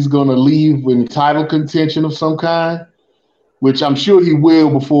unless he's gonna leave with title contention of some kind, which I'm sure he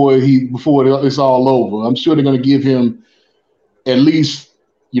will before it's all over. I'm sure they're gonna give him at least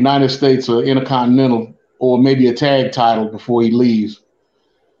United States or Intercontinental or maybe a tag title before he leaves.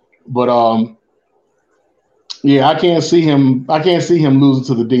 But I can't see him losing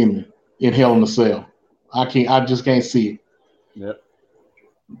to the Demon in Hell in a Cell. I just can't see it. Yep.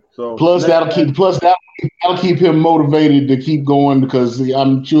 So plus that'll keep him motivated to keep going because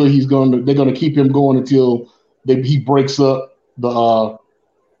I'm sure they're gonna keep him going until he breaks up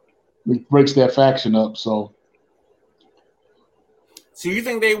breaks that faction up. So you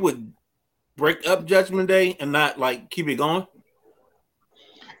think they would break up Judgment Day and not keep it going?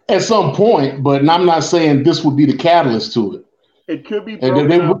 At some point, but I'm not saying this would be the catalyst to it. It could be.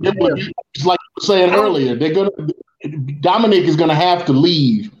 Just like you were saying earlier, Dominic is gonna have to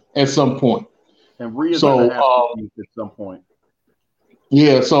leave at some point, and Rhea's gonna have to leave at some point.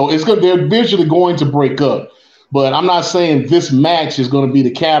 Yeah, so they're eventually going to break up, but I'm not saying this match is going to be the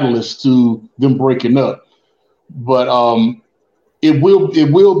catalyst to them breaking up. But it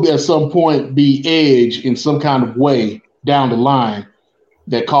will at some point be Edge in some kind of way down the line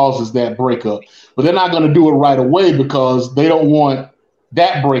that causes that breakup. But they're not going to do it right away because they don't want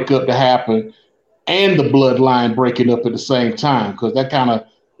that breakup to happen and the bloodline breaking up at the same time, because that kind of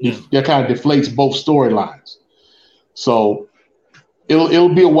deflates both storylines. So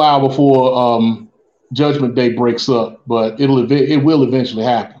it'll be a while before Judgment Day breaks up, but it will eventually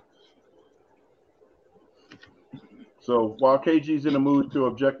happen. So while KG's in the mood to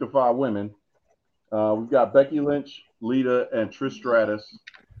objectify women, we've got Becky Lynch, Lita, and Trish Stratus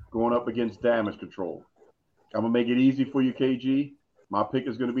going up against Damage Control. I'm going to make it easy for you, KG. My pick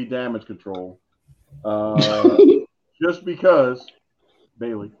is going to be Damage Control. Just because,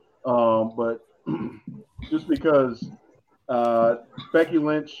 Bailey, but just because Becky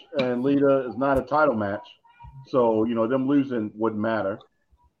Lynch and Lita is not a title match, so, them losing wouldn't matter.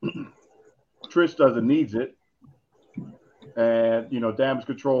 Trish doesn't need it. And, Damage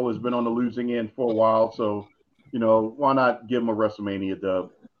Control has been on the losing end for a while, so, why not give them a WrestleMania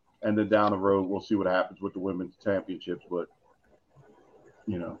dub? And then down the road, we'll see what happens with the women's championships. But,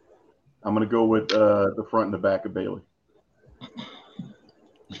 I'm going to go with the front and the back of Bailey.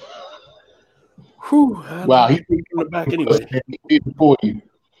 Whew, wow, he's in the back anyway. For you.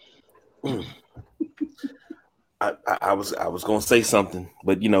 I was gonna say something,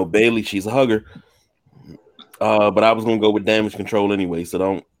 but Bailey, she's a hugger. But I was gonna go with Damage Control anyway,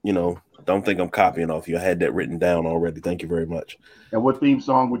 so don't think I'm copying off you. I had that written down already. Thank you very much. And what theme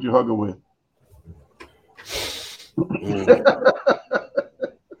song would you hug her with?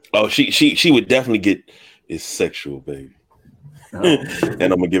 Oh, she would definitely get "It's Sexual, Baby," and I'm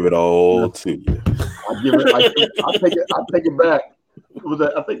gonna give it all to you. I'll take it back.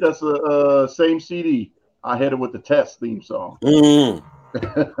 I think that's the same CD. I had it with the Test theme song.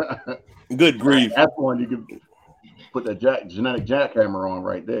 Good grief! That's one you can put the genetic jackhammer on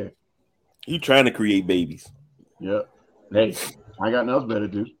right there. You trying to create babies? Yeah. Hey, I got nothing else better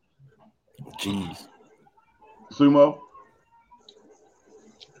to do. Jeez. Sumo.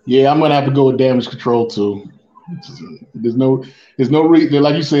 Yeah, I'm gonna have to go with Damage Control too. There's no reason,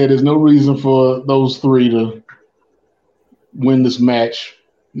 like you said, there's no reason for those three to win this match.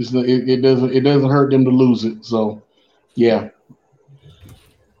 It doesn't hurt them to lose it. So, yeah.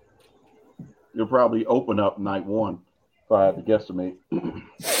 You'll probably open up night one, if I had to guesstimate.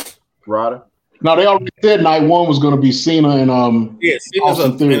 Ryder? No, they already said night one was going to be Cena and Cena's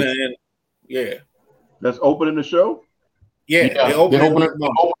Austin Theory. Yeah. That's opening the show? Yeah, they're opening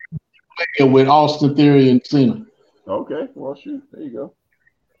with Austin Theory and Cena. Okay, well, shoot, there you go.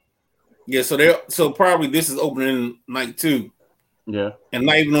 Yeah, so probably this is opening night 2. Yeah, and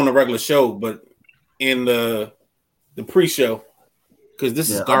not even on the regular show, but in the pre-show, because this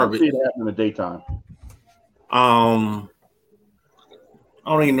is garbage. I don't see it happen in the daytime. I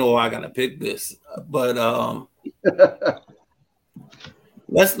don't even know why I gotta pick this, but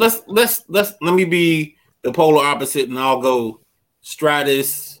let me be the polar opposite, and I'll go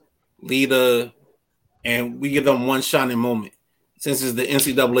Stratus, Lita, and we give them one shining moment since it's the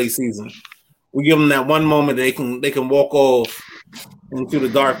NCAA season. We give them that one moment they can walk off into the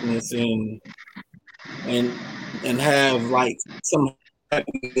darkness and have like some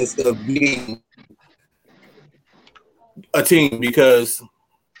happiness of being a team, because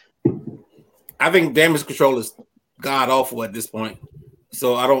I think Damage Control is god awful at this point.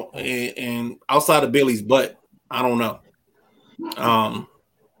 So I don't, and outside of Billy's butt, I don't know. I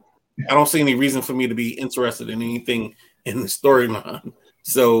don't see any reason for me to be interested in anything in the storyline.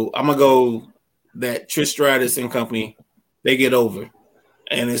 So I'm gonna go that Trish Stratus and company, they get over.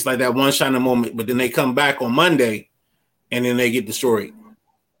 And it's like that one shining moment, but then they come back on Monday and then they get destroyed.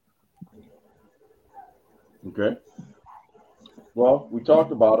 Okay. Well, we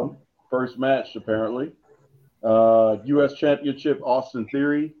talked about them. First match, apparently. U.S. Championship, Austin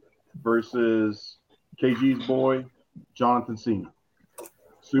Theory versus KG's boy, Jonathan Cena.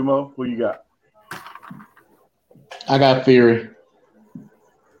 Sumo, who you got? I got Theory.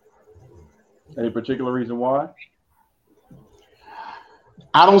 Any particular reason why?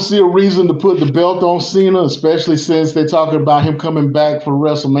 I don't see a reason to put the belt on Cena, especially since they're talking about him coming back for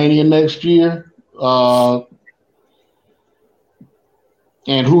WrestleMania next year.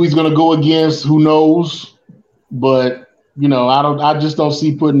 And who he's going to go against, who knows? But I just don't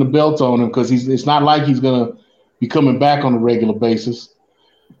see putting the belt on him, because it's not like he's going to be coming back on a regular basis.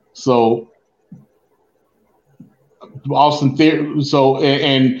 So Austin Theory. So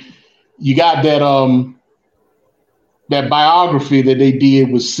and you got that biography that they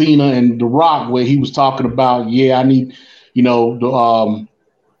did with Cena and The Rock, where he was talking about, I need, they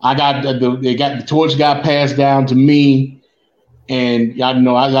got the torch got passed down to me, And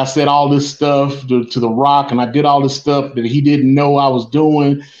I said all this stuff to The Rock, and I did all this stuff that he didn't know I was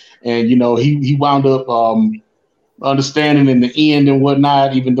doing. And, he wound up understanding in the end and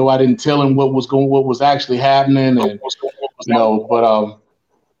whatnot, even though I didn't tell him what was actually happening. And,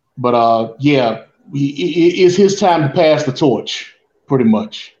 yeah, it's his time to pass the torch, pretty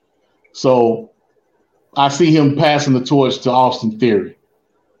much. So I see him passing the torch to Austin Theory.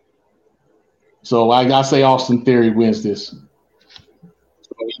 So I say Austin Theory wins this.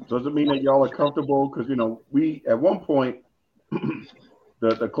 Does it mean that y'all are comfortable? Because, we at one point,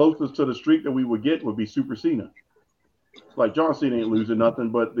 the closest to the streak that we would get would be Super Cena. Like John Cena ain't losing nothing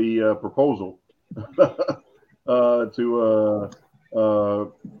but the proposal to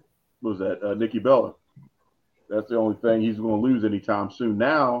what was that? Nikki Bella. That's the only thing he's going to lose anytime soon.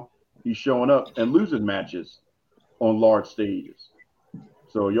 Now he's showing up and losing matches on large stages.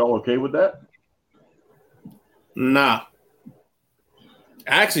 So y'all okay with that? Nah.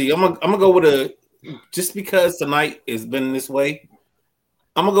 Actually, I'm gonna go with just because tonight has been this way.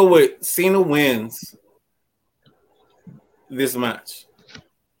 I'm gonna go with Cena wins this match,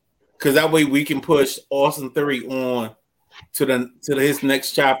 because that way we can push Austin Theory on to his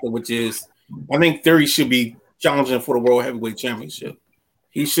next chapter, which is I think Theory should be challenging for the World Heavyweight Championship.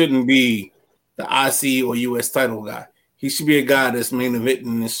 He shouldn't be the IC or US title guy. He should be a guy that's main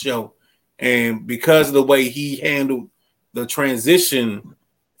eventing this show. And because of the way he handled the transition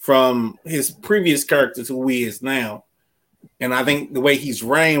from his previous character to who he is now, and I think the way he's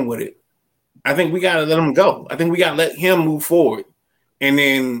ran with it, I think we got to let him go. I think we got to let him move forward. And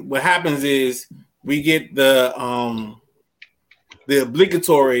then what happens is we get the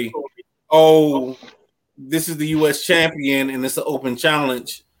obligatory, this is the U.S. champion and it's an open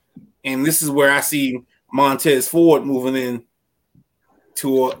challenge. And this is where I see Montez Ford moving in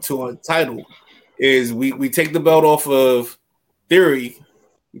to a title. Is we take the belt off of Theory,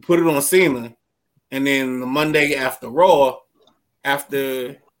 we put it on Cena, and then the Monday after Raw,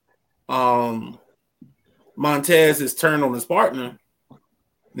 after Montez is turned on his partner,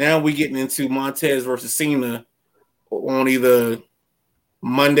 now we getting into Montez versus Cena on either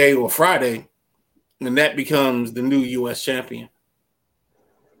Monday or Friday, and that becomes the new U.S. champion.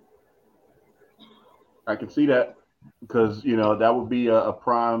 I can see that, because that would be a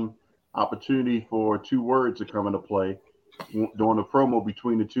prime opportunity for two words to come into play during the promo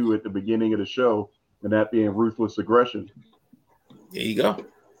between the two at the beginning of the show, and that being ruthless aggression. There you go.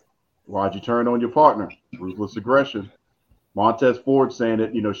 Why'd you turn on your partner? Ruthless aggression. Montez Ford saying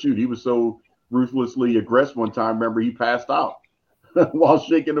that, he was so ruthlessly aggressive one time. Remember, he passed out while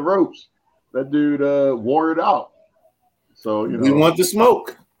shaking the ropes. That dude wore it out. So, we want the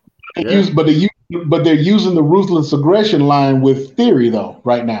smoke. Yeah. But they're using the ruthless aggression line with Theory, though,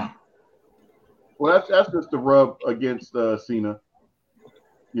 right now. Well, that's just the rub against Cena.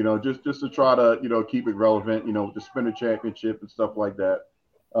 Just to try to, keep it relevant, with the Spinner Championship and stuff like that.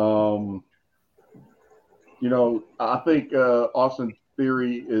 I think Austin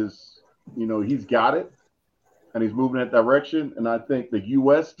Theory is, he's got it and he's moving in that direction. And I think the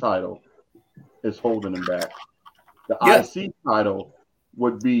U.S. title is holding him back. The IC title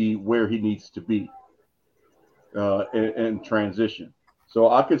would be where he needs to be in transition.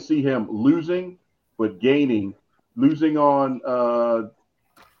 So I could see him losing, but losing on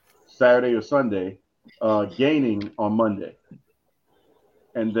Saturday or Sunday, gaining on Monday.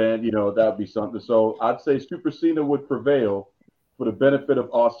 And then, that would be something. So I'd say Super Cena would prevail for the benefit of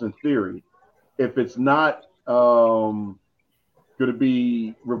Austin Theory. If it's not going to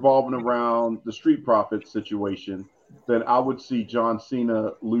be revolving around the Street Profits situation, then I would see John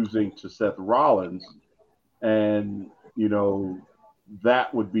Cena losing to Seth Rollins. And,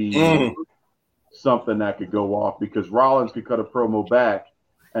 that would be something that could go off, because Rollins could cut a promo back,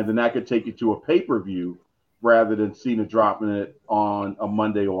 and then that could take you to a pay-per-view rather than Cena dropping it on a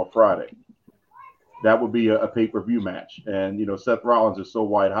Monday or a Friday. That would be a pay-per-view match. And, Seth Rollins is so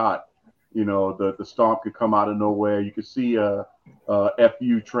white hot. The stomp could come out of nowhere. You could see a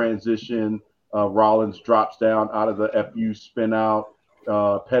FU transition. Rollins drops down out of the FU spin out.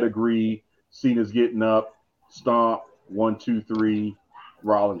 Pedigree. Cena's getting up. Stomp. 1, 2, 3.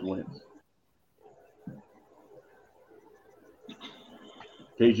 Rollins wins.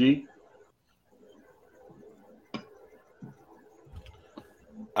 KG?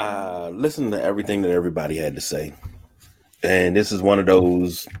 Listen to everything that everybody had to say. And this is one of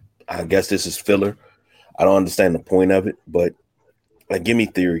those, I guess this is filler. I don't understand the point of it, but give me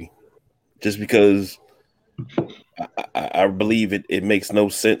Theory. Just because I believe it makes no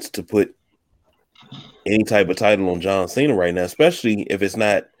sense to put any type of title on John Cena right now, especially if it's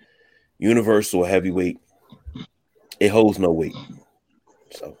not Universal Heavyweight it holds no weight.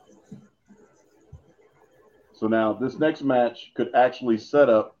 So now this next match could actually set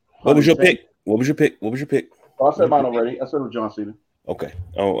up. What was your pick? What was your pick? Oh, I said mine already. I said it was John Cena. Okay.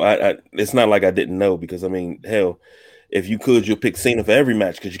 Oh, I it's not like I didn't know, because I mean, hell, if you could, you'll pick Cena for every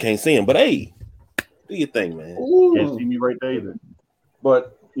match because you can't see him. But hey, do your thing, man. Ooh. Can't see me right there either.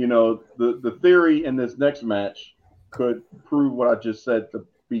 But the theory in this next match could prove what I just said to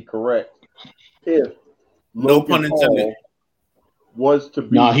be correct. If Logan Paul was to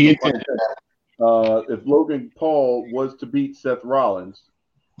beat if Logan Paul was to beat Seth Rollins,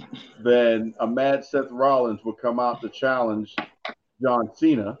 then a mad Seth Rollins would come out to challenge John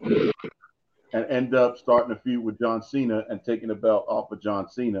Cena and end up starting a feud with John Cena and taking the belt off of John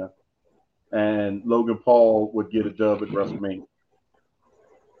Cena, and Logan Paul would get a dub at WrestleMania.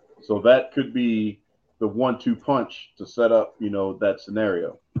 So that could be the 1-2 punch to set up, that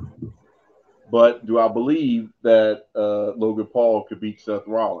scenario. But do I believe that Logan Paul could beat Seth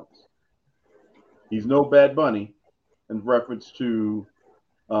Rollins? He's no Bad Bunny in reference to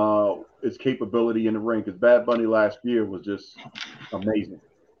his capability in the ring, because Bad Bunny last year was just amazing,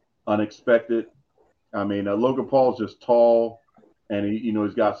 unexpected. I mean, Logan Paul's just tall, and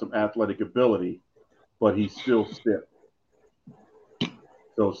he's got some athletic ability, but he's still stiff.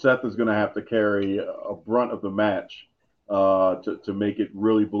 So Seth is going to have to carry a brunt of the match to make it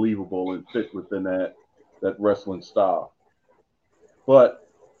really believable and fit within that wrestling style. But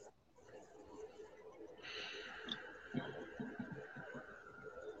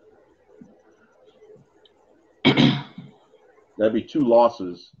that'd be 2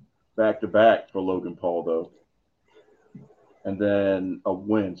 losses back to back for Logan Paul, though, and then a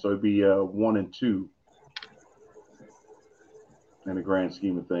win. So it'd be 1-2 in the grand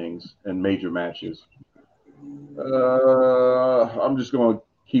scheme of things and major matches. I'm just going to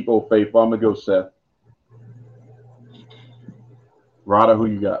keep old faithful. I'm going to go Seth. Rada, who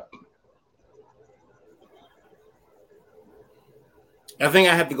you got? I think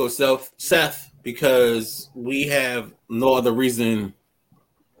I have to go Seth, because we have no other reason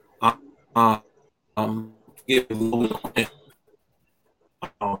give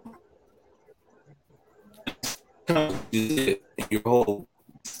your whole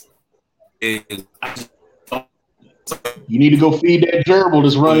is You need to go feed that gerbil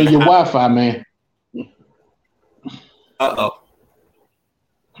that's running your Wi-Fi, man. Uh-oh.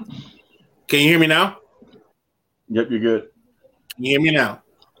 Can you hear me now? Yep, you're good. Can you hear me now?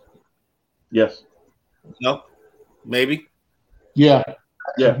 Yes. No? Maybe? Yeah.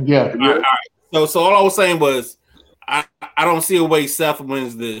 Yeah. Yeah. All right. So all I was saying was I don't see a way Seth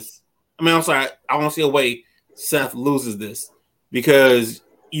wins this. I mean, I'm sorry. I don't see a way Seth loses this, because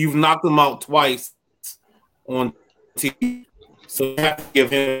you've knocked him out twice on TV. So you have to give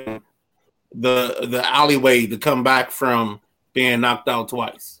him the alleyway to come back from being knocked out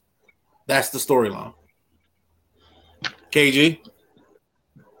twice. That's the storyline. KG?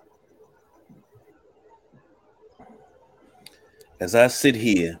 As I sit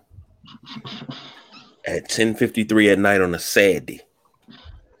here at 10:53 at night on a Saturday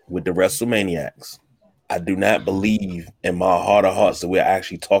with the Wrestlemaniacs, I do not believe in my heart of hearts that we're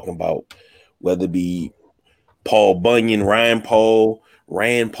actually talking about whether it be Paul Bunyan, Ryan Paul,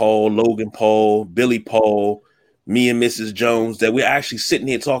 Rand Paul, Logan Paul, Billy Paul, me and Mrs. Jones, that we're actually sitting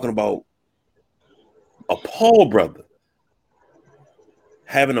here talking about a Paul brother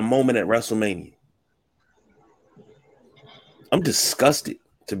having a moment at WrestleMania. I'm disgusted,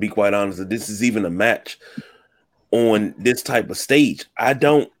 to be quite honest, that this is even a match on this type of stage. I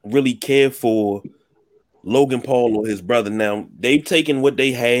don't really care for Logan Paul or his brother. Now, they've taken what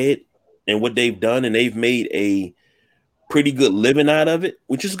they had and what they've done, and they've made a pretty good living out of it,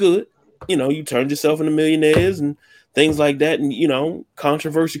 which is good. You turned yourself into millionaires and things like that, and,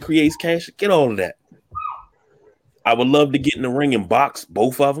 controversy creates cash. Get all of that. I would love to get in the ring and box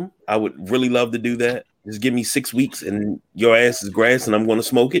both of them. I would really love to do that. Just give me 6 weeks and your ass is grass and I'm going to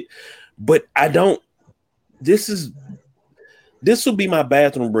smoke it. But I don't. This will be my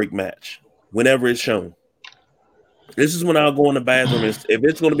bathroom break match whenever it's shown. This is when I'll go in the bathroom. If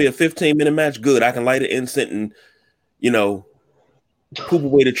it's going to be a 15-minute match, good. I can light an incense and, poop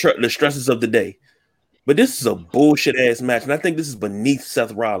away the stresses of the day. But this is a bullshit ass match. And I think this is beneath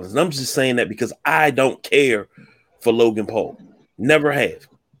Seth Rollins. And I'm just saying that because I don't care for Logan Paul. Never have.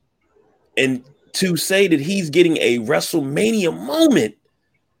 And to say that he's getting a WrestleMania moment,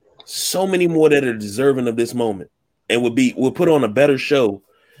 so many more that are deserving of this moment and will put on a better show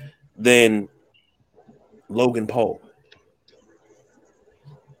than Logan Paul.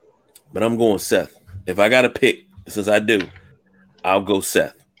 But I'm going Seth. If I got to pick, since I do, I'll go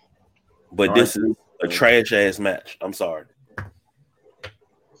Seth. But this is a trash ass match. I'm sorry.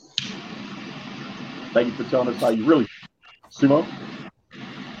 Thank you for telling us how you really Sumo.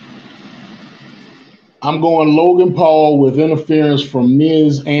 I'm going Logan Paul with interference from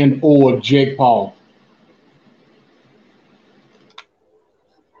Miz and or Jake Paul.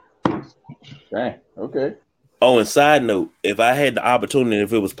 Dang. Okay. Oh, and side note, if I had the opportunity,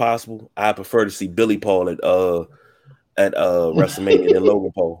 if it was possible, I'd prefer to see Billy Paul at WrestleMania than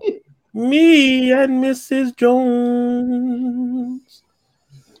Logan Paul. Me and Mrs. Jones.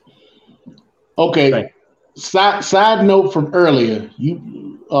 Okay. Side note from earlier.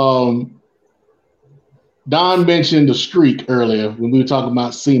 Don mentioned the streak earlier when we were talking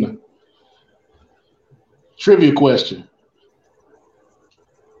about Cena. Trivia question.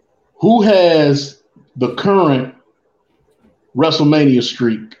 Who has the current WrestleMania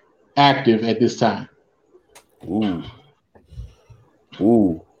streak active at this time? Ooh.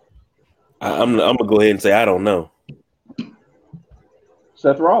 I'm gonna go ahead and say I don't know.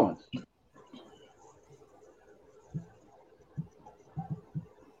 Seth Rollins.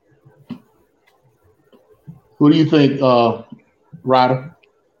 Who do you think, Ryder?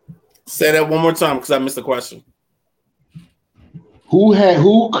 Say that one more time because I missed the question.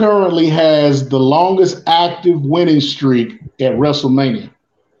 Who currently has the longest active winning streak at WrestleMania?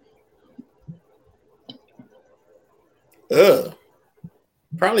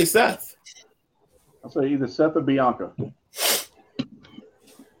 Probably Seth. I'll say either Seth or Bianca.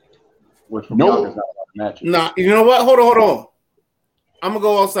 Which from Nope. Bianca's not a match. Nah, you know what? Hold on. I'm gonna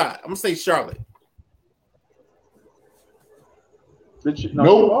go outside. I'm gonna say Charlotte. Did she?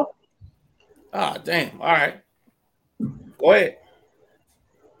 Nope. Ah, damn. All right. Go ahead.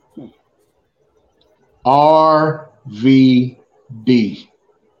 RVD.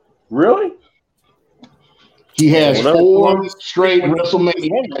 Really? He has 4 straight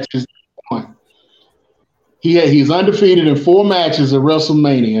WrestleMania matches. He's undefeated in 4 matches at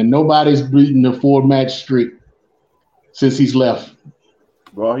WrestleMania, and nobody's beaten the 4-match streak since he's left.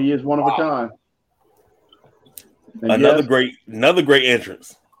 Well, he is one of a kind. And Another great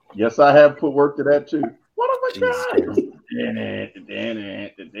entrance. Yes, I have put work to that too. One of a kind.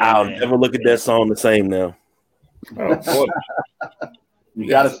 I'll never look at that song the same now. Oh, boy. You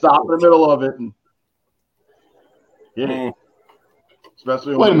got to stop in the middle of it and hit it.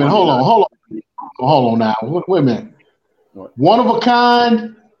 Especially Wait a minute. Hold on now. Wait a minute. What? One of a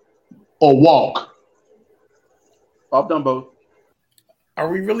kind or walk? I've done both. Are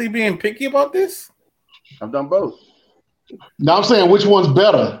we really being picky about this? I've done both. No, I'm saying which one's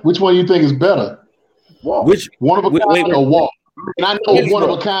better? Which one you think is better? Walk. Which one of a kind or walk? And I know one of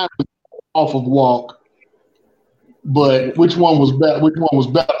a kind was off of walk, but which one was better? Which one was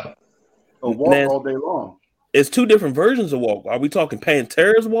better? A walk all day long. It's 2 different versions of walk. Are we talking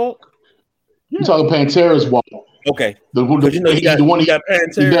Pantera's walk? You're talking Pantera's walk. Okay. You got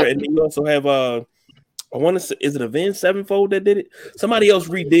Pantera, and then you also have I want to say, is it Avenged Sevenfold that did it? Somebody else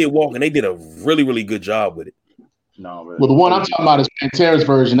redid walk, and they did a really, really good job with it. No, well, the one I'm talking about is Pantera's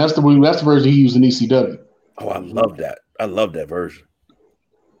version. That's the version he used in ECW. Oh, I love that. I love that version.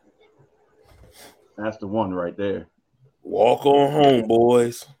 That's the one right there. Walk on home,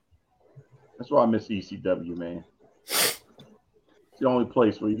 boys. That's why I miss ECW, man. It's the only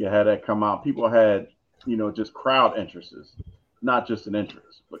place where you can have that come out. People had, just crowd entrances, not just an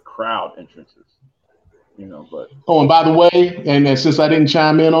entrance, but crowd entrances. But and by the way, and since I didn't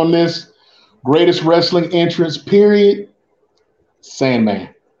chime in on this, greatest wrestling entrance, period, Sandman.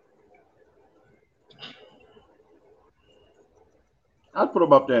 I'd put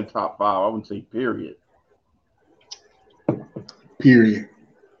him up there in top 5. I wouldn't say period. Period.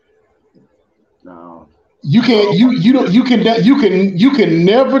 No. You can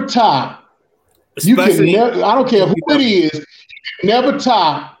never top. Especially, I don't care who it is. You can never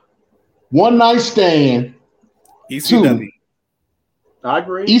top One Night Stand. ECW. 2. I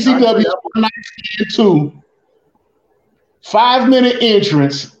agree. ECW One Night Stand 2. 5-minute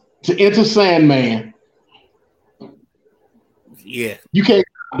entrance to enter Sandman. Yeah. You can't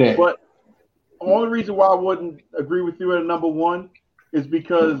do that. But the only reason why I wouldn't agree with you at number 1 is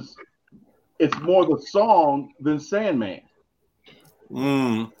because it's more the song than Sandman.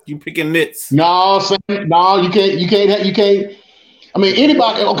 You picking nits. No, you can't. I mean,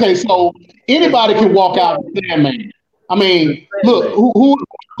 anybody. Okay, so anybody can walk out the Sandman. I mean, look,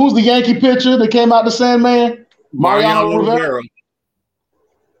 who's the Yankee pitcher that came out the Sandman? Mariano Rivera.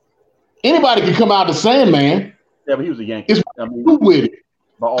 Anybody can come out the Sandman. Yeah, but he was a Yankee. It's with it.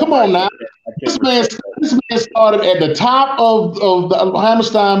 Come on now. This man started at the top of the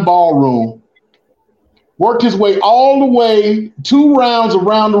Hammerstein Ballroom, worked his way all the way 2 rounds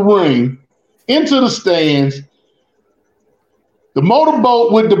around the ring, into the stands. The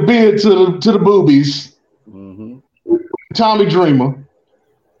motorboat with the beard to the boobies. Mm-hmm. Tommy Dreamer.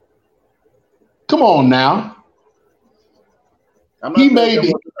 Come on now. I'm not saying that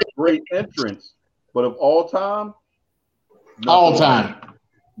wasn't a great entrance, but of all time,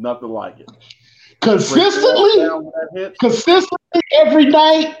 nothing like it. Consistently every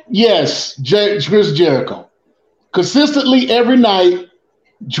night, yes, Chris Jericho. Consistently every night,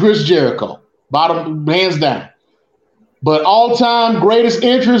 Chris Jericho. Bottom, hands down. But all-time greatest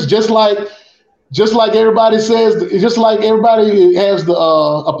entrance, just like everybody says, just like everybody has the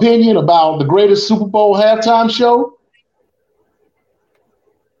opinion about the greatest Super Bowl halftime show.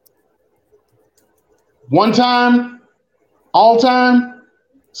 One time, all-time,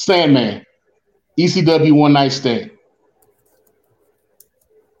 Sandman. ECW One Night Stand.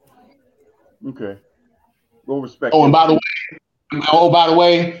 Okay. We'll respect. Oh, and by the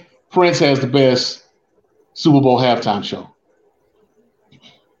way, Prince has the best Super Bowl halftime show.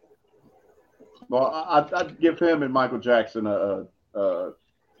 Well, I'd give him and Michael Jackson a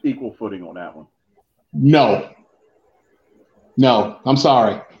equal footing on that one. No, I'm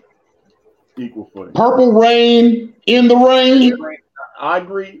sorry. Equal footing. Purple Rain, In the Rain. I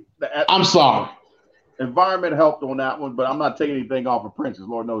agree. I'm sorry. Environment helped on that one, but I'm not taking anything off of Prince's.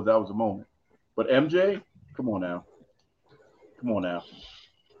 Lord knows that was a moment. But MJ, come on now.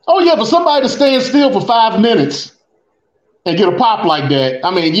 Oh, yeah, for somebody to stand still for 5 minutes and get a pop like that, I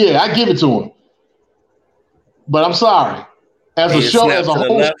mean, yeah, I give it to him. But I'm sorry. As a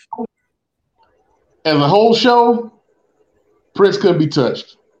whole show, Prince couldn't be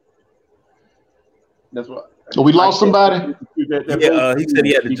touched. That's what. So we lost somebody? He said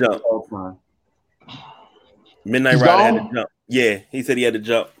he had to jump. Midnight Rider had to jump. Yeah, he said he had to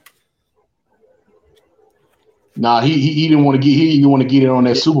jump. Nah, he didn't want to get. He didn't want to get it on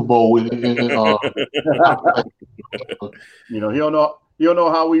that Super Bowl with. He don't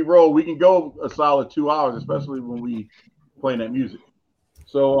know how we roll. We can go a solid 2 hours, especially when we playing that music.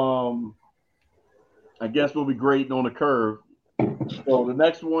 So I guess we'll be grading on the curve. So the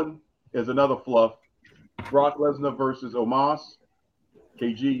next one is another fluff. Brock Lesnar versus Omos.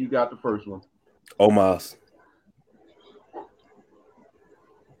 KG, you got the first one. Omos.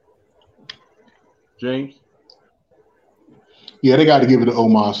 James. Yeah, they got to give it to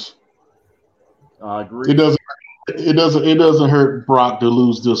Omos. I agree. It doesn't hurt Brock to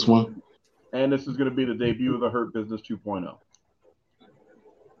lose this one. And this is going to be the debut of the Hurt Business 2.0.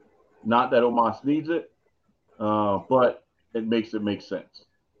 Not that Omos needs it, but it makes it make sense.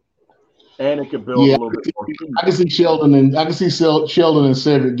 And it could build a little bit more. I can see Sheldon and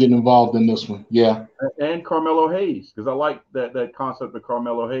Cedric getting involved in this one. Yeah. And Carmelo Hayes, because I like that concept of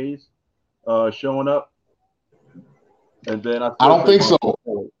Carmelo Hayes showing up. And then I don't think so.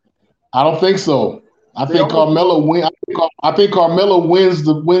 I think Carmelo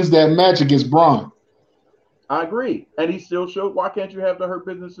wins that match against Braun. I agree, and he still showed. Why can't you have the Hurt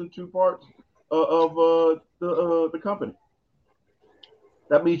Business in 2 parts of the company?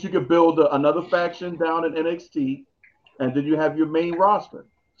 That means you could build another faction down in NXT, and then you have your main roster.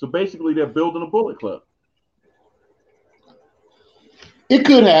 So basically, they're building a Bullet Club. It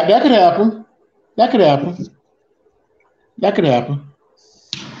could happen. That could happen.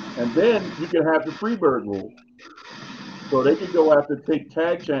 And then you can have the Freebird rule. So they can go after take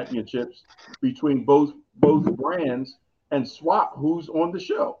tag championships between both brands and swap who's on the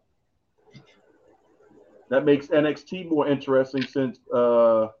show. That makes NXT more interesting since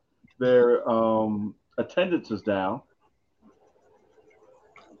their attendance is down.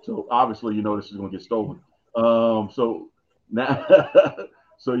 So obviously, this is going to get stolen. So now,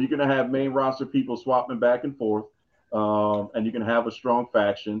 so you're going to have main roster people swapping back and forth. And you can have a strong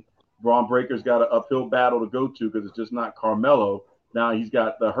faction. Braun Breaker's got an uphill battle to go to because it's just not Carmelo. Now he's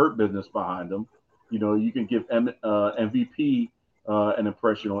got the Hurt Business behind him. You can give MVP an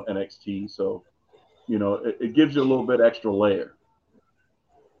impression on NXT. So, it gives you a little bit extra layer.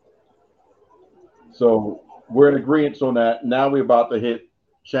 So we're in agreement on that. Now we're about to hit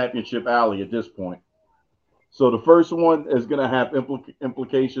Championship Alley at this point. So the first one is going to have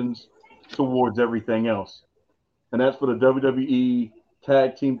implications towards everything else. And that's for the WWE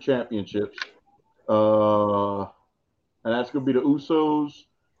Tag Team Championships. And that's going to be the Usos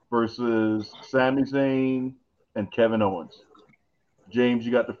versus Sami Zayn and Kevin Owens. James,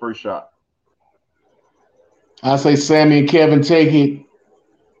 you got the first shot. I say Sami and Kevin take it,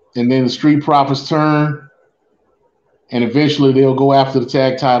 and then the Street Profits turn, and eventually they'll go after the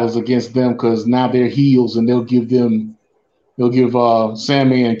tag titles against them because now they're heels, and they'll give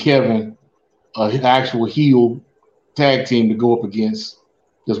Sami and Kevin an actual heel tag team to go up against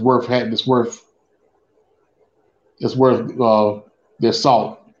that's worth their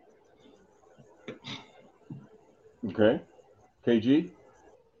salt. Okay. KG?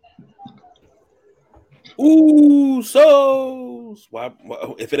 Ooh, so why,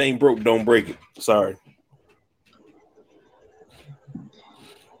 if it ain't broke, don't break it. Sorry.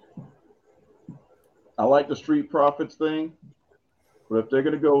 I like the Street Profits thing, but if they're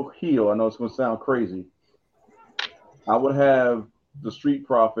going to go heel, I know it's going to sound crazy. I would have the Street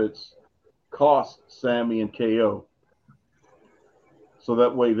Profits cost Sammy and KO, so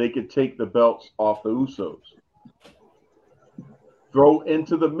that way they could take the belts off the Usos. Throw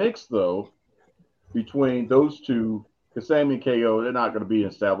into the mix, though, between those two, because Sammy and KO, they're not going to be an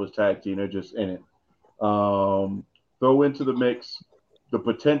established tag team. They're just in it. Throw into the mix the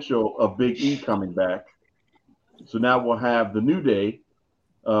potential of Big E coming back. So now we'll have the New Day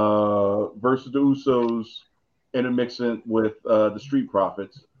versus the Usos intermixing with the Street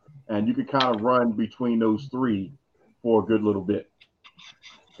Profits. And you could kind of run between those three for a good little bit.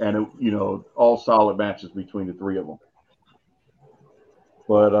 And, all solid matches between the three of them.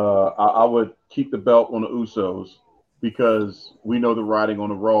 But I would keep the belt on the Usos because we know the writing on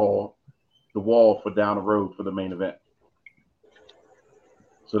the wall for down the road for the main event.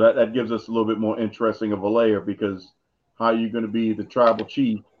 So that gives us a little bit more interesting of a layer because how are you going to be the tribal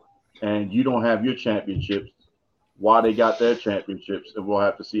chief and you don't have your championships? Why they got their championships, and we'll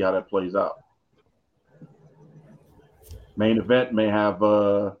have to see how that plays out. Main event may have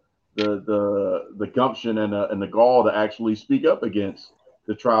the gumption and the gall to actually speak up against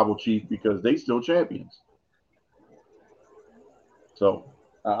the tribal chief because they still champions. So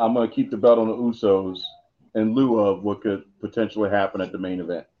I'm going to keep the belt on the Usos in lieu of what could potentially happen at the main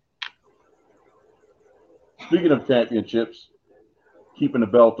event. Speaking of championships, keeping the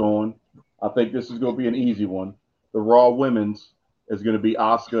belt on, I think this is going to be an easy one. The Raw Women's is going to be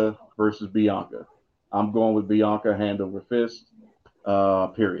Asuka versus Bianca. I'm going with Bianca hand over fist,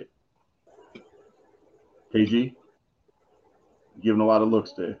 period. KG? Giving a lot of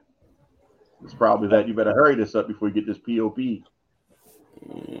looks there. It's probably that you better hurry this up before you get this POP.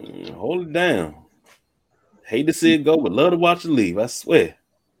 Hold it down. Hate to see it go, but love to watch it leave. I swear.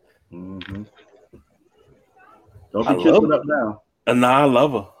 Mm-hmm. Don't be kissing up now. Nah, I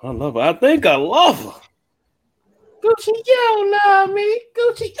love her. I think I love her. Gucci, you don't love me.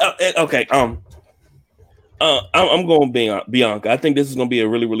 Gucci. Okay. I'm going Bianca. I think this is going to be a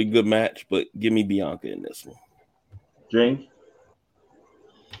really, really good match, but give me Bianca in this one. James?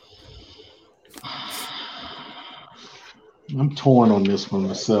 I'm torn on this one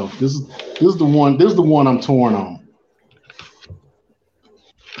myself. This is the one I'm torn on.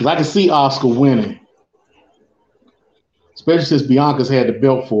 Because I can see Asuka winning. Especially since Bianca's had the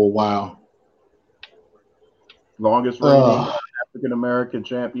belt for a while. Longest reigning African American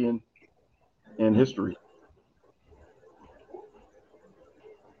champion in history.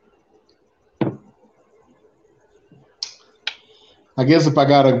 I guess if I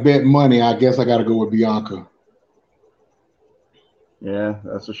gotta bet money, I guess I gotta go with Bianca. Yeah,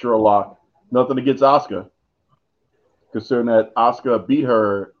 that's a sure lock. Nothing against Asuka, considering that Asuka beat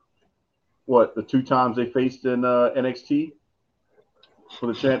her, the 2 times they faced in NXT for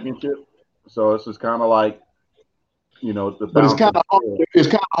the championship. So this is kind of like, But it's kind of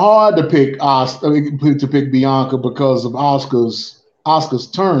hard to pick Bianca because of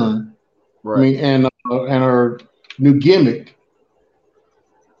Asuka's turn. Right. I mean, and her new gimmick.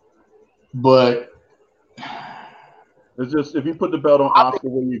 But it's just if you put the belt on Asuka,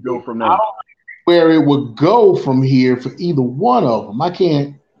 where you go from there? Where it would go from here for either one of them, I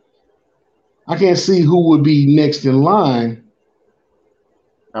can't see who would be next in line.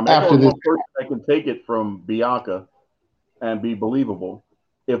 I mean, after this person that can take it from Bianca and be believable.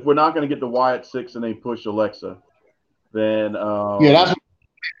 If we're not going to get the Wyatt 6 and they push Alexa, then that's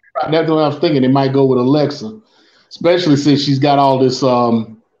what I was thinking. They might go with Alexa, especially since she's got all this.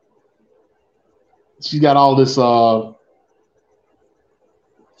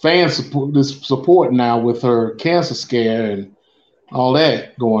 Fan support now with her cancer scare and all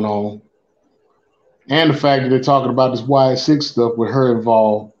that going on, and the fact that they're talking about this Wyatt 6 stuff with her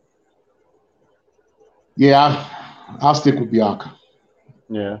involved. Yeah, I'll stick with Bianca.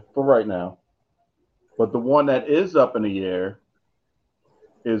 Yeah, for right now. But the one that is up in the air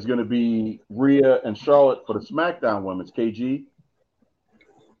is going to be Rhea and Charlotte for the SmackDown Women's. KG?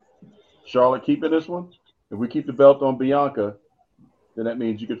 Charlotte keeping this one? If we keep the belt on Bianca, then that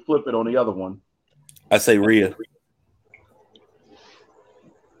means you could flip it on the other one. I say Rhea.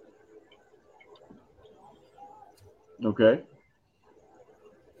 Okay.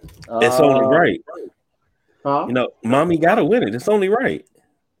 It's only right. Huh? Mommy got to win it. It's only right.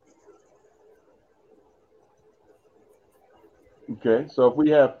 Okay, so if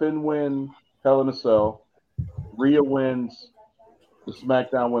we have Finn win Hell in a Cell, Rhea wins the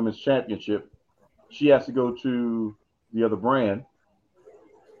SmackDown Women's Championship, she has to go to the other brand,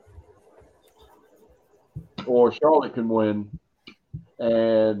 or Charlotte can win.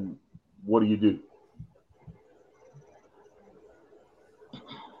 And what do you do?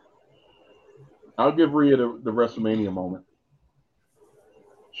 I'll give Rhea the WrestleMania moment.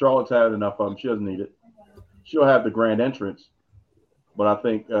 Charlotte's had enough of them. She doesn't need it. She'll have the grand entrance, but I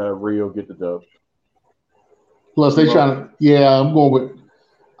think Rhea will get the dub. Plus, they trying to. Yeah, I'm going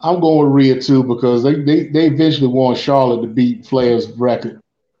with Rhea too because they eventually want Charlotte to beat Flair's record.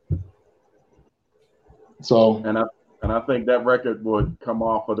 So and I think that record would come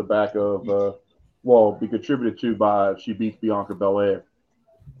off of the back of be contributed to by if she beats Bianca Belair.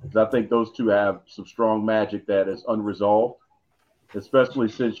 I think those two have some strong magic that is unresolved, especially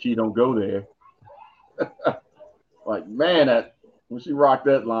since she don't go there. Like, man, when she rocked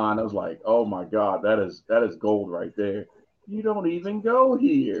that line, I was like, oh my God, that is gold right there. You don't even go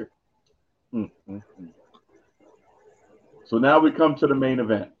here. Mm-hmm. So now we come to the main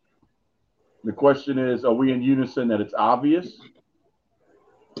event. The question is, are we in unison that it's obvious?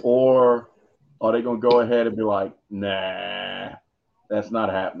 Or are they going to go ahead and be like, nah, that's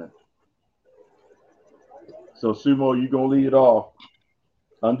not happening? So, Sumo, you're going to lead it off.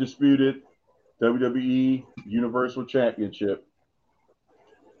 Undisputed WWE Universal Championship.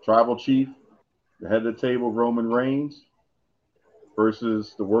 Tribal Chief, the head of the table, Roman Reigns,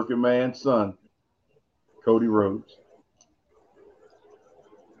 versus the working man's son, Cody Rhodes.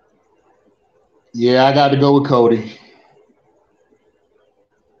 Yeah, I got to go with Cody.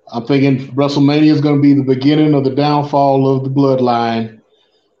 I'm thinking WrestleMania is going to be the beginning of the downfall of the bloodline.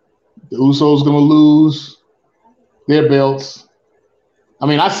 The Usos going to lose their belts. I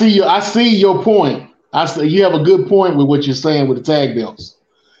mean, I see your point. You have a good point with what you're saying with the tag belts.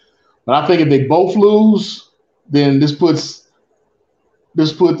 But I think if they both lose, then it puts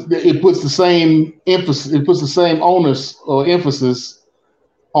the same emphasis. It puts the same onus or emphasis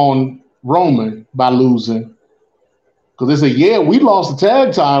on Roman by losing. Because they say, yeah, we lost the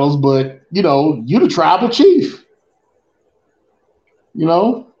tag titles, but you're the tribal chief.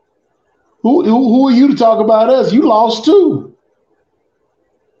 Who are you to talk about us? You lost too.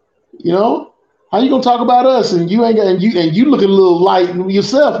 How you gonna talk about us and you ain't and you looking a little light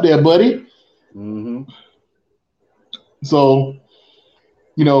yourself there, buddy? Mm-hmm. So,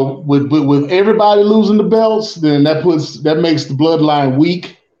 with everybody losing the belts, then that makes the bloodline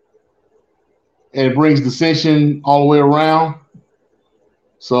weak, and it brings dissension all the way around.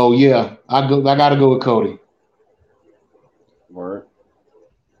 So yeah, I got to go with Cody. Word.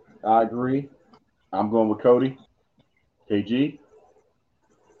 I agree. I'm going with Cody. KG.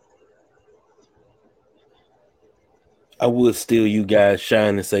 I would steal you guys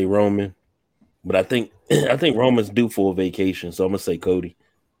shine and say Roman, but I think Roman's due for a vacation, so I'm gonna say Cody.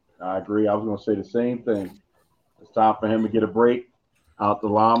 I agree. I was gonna say the same thing. It's time for him to get a break out the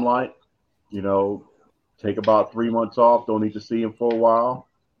limelight. Take about 3 months off. Don't need to see him for a while.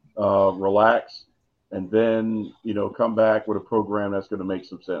 Relax, and then come back with a program that's going to make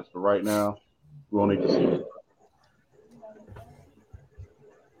some sense. But right now, we don't need to see him.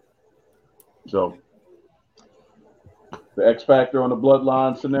 So the X factor on the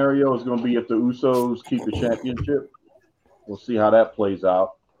bloodline scenario is going to be if the Usos keep the championship. We'll see how that plays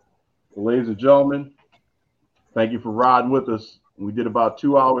out. Well, ladies and gentlemen, thank you for riding with us. We did about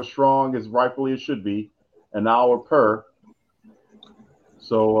 2 hours strong, as rightfully it should be, an hour per.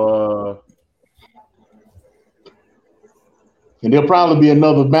 So, and there'll probably be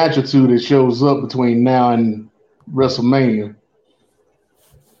another match or two that shows up between now and WrestleMania.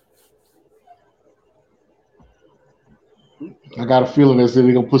 I got a feeling that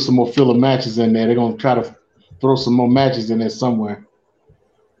they're gonna put some more filler matches in there. They're gonna try to throw some more matches in there somewhere.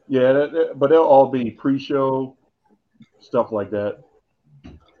 Yeah, but they'll all be pre-show stuff like that.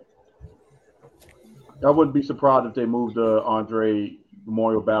 I wouldn't be surprised if they moved the Andre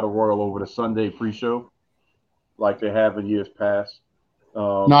Memorial Battle Royal over to Sunday pre-show, like they have in years past.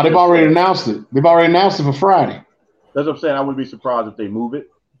 No, they've already announced it. They've already announced it for Friday. That's what I'm saying. I wouldn't be surprised if they move it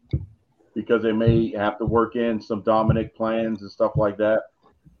because they may have to work in some Dominic plans and stuff like that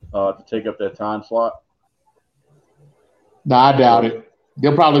to take up that time slot. No, I doubt it.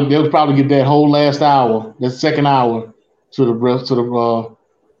 They'll probably get that whole last hour, that second hour, to the battle.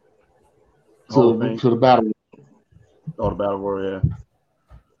 Oh, the battle royal,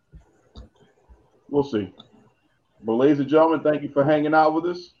 yeah. We'll see. But ladies and gentlemen, thank you for hanging out with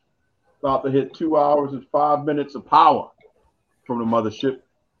us. About to hit 2 hours and 5 minutes of power from the mothership.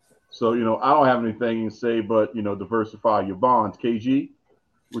 So, I don't have anything to say, but, diversify your bonds. KG,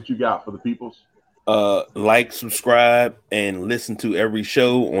 what you got for the peoples? Like, subscribe, and listen to every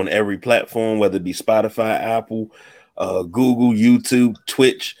show on every platform, whether it be Spotify, Apple, Google, YouTube,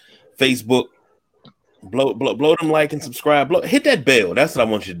 Twitch, Facebook. Blow them like and subscribe. Hit that bell. That's what I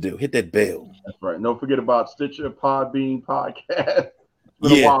want you to do. Hit that bell. That's right. Don't forget about Stitcher, Podbean, Podcast. It's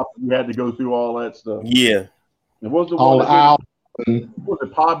been a while since we had to go through all that stuff. Yeah. And what was the all one out. What was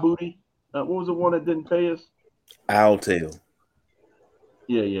it, Pod Booty? What was the one that didn't pay us? Owltail.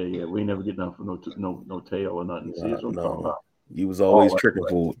 Yeah. We ain't never get nothing for no tail or nothing. See, that's what I'm talking about. You was always tricking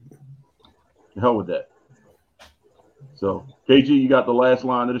for it. The hell with that. So, KG, you got the last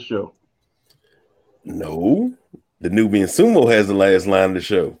line of the show. No, the Nubian Sumo has the last line of the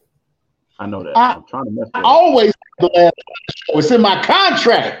show. I know that. I'm trying to mess that up. I always have the last line of the show. It's in my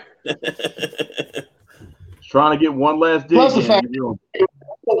contract. Trying to get one last dig. Plus the fact we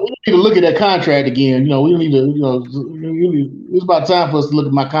need to look at that contract again. We need to. It's about time for us to look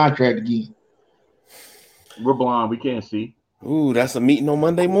at my contract again. We're blind. We can't see. Ooh, that's a meeting on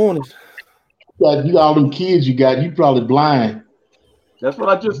Monday morning. You got all them kids you got. You probably blind. That's what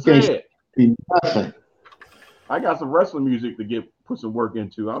I just said. Nothing. I got some wrestling music to put some work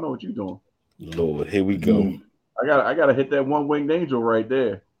into. I don't know what you're doing. Lord, here we go. I gotta hit that one winged angel right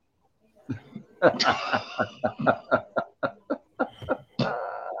there.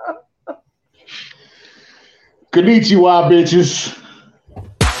 Konnichiwa, bitches.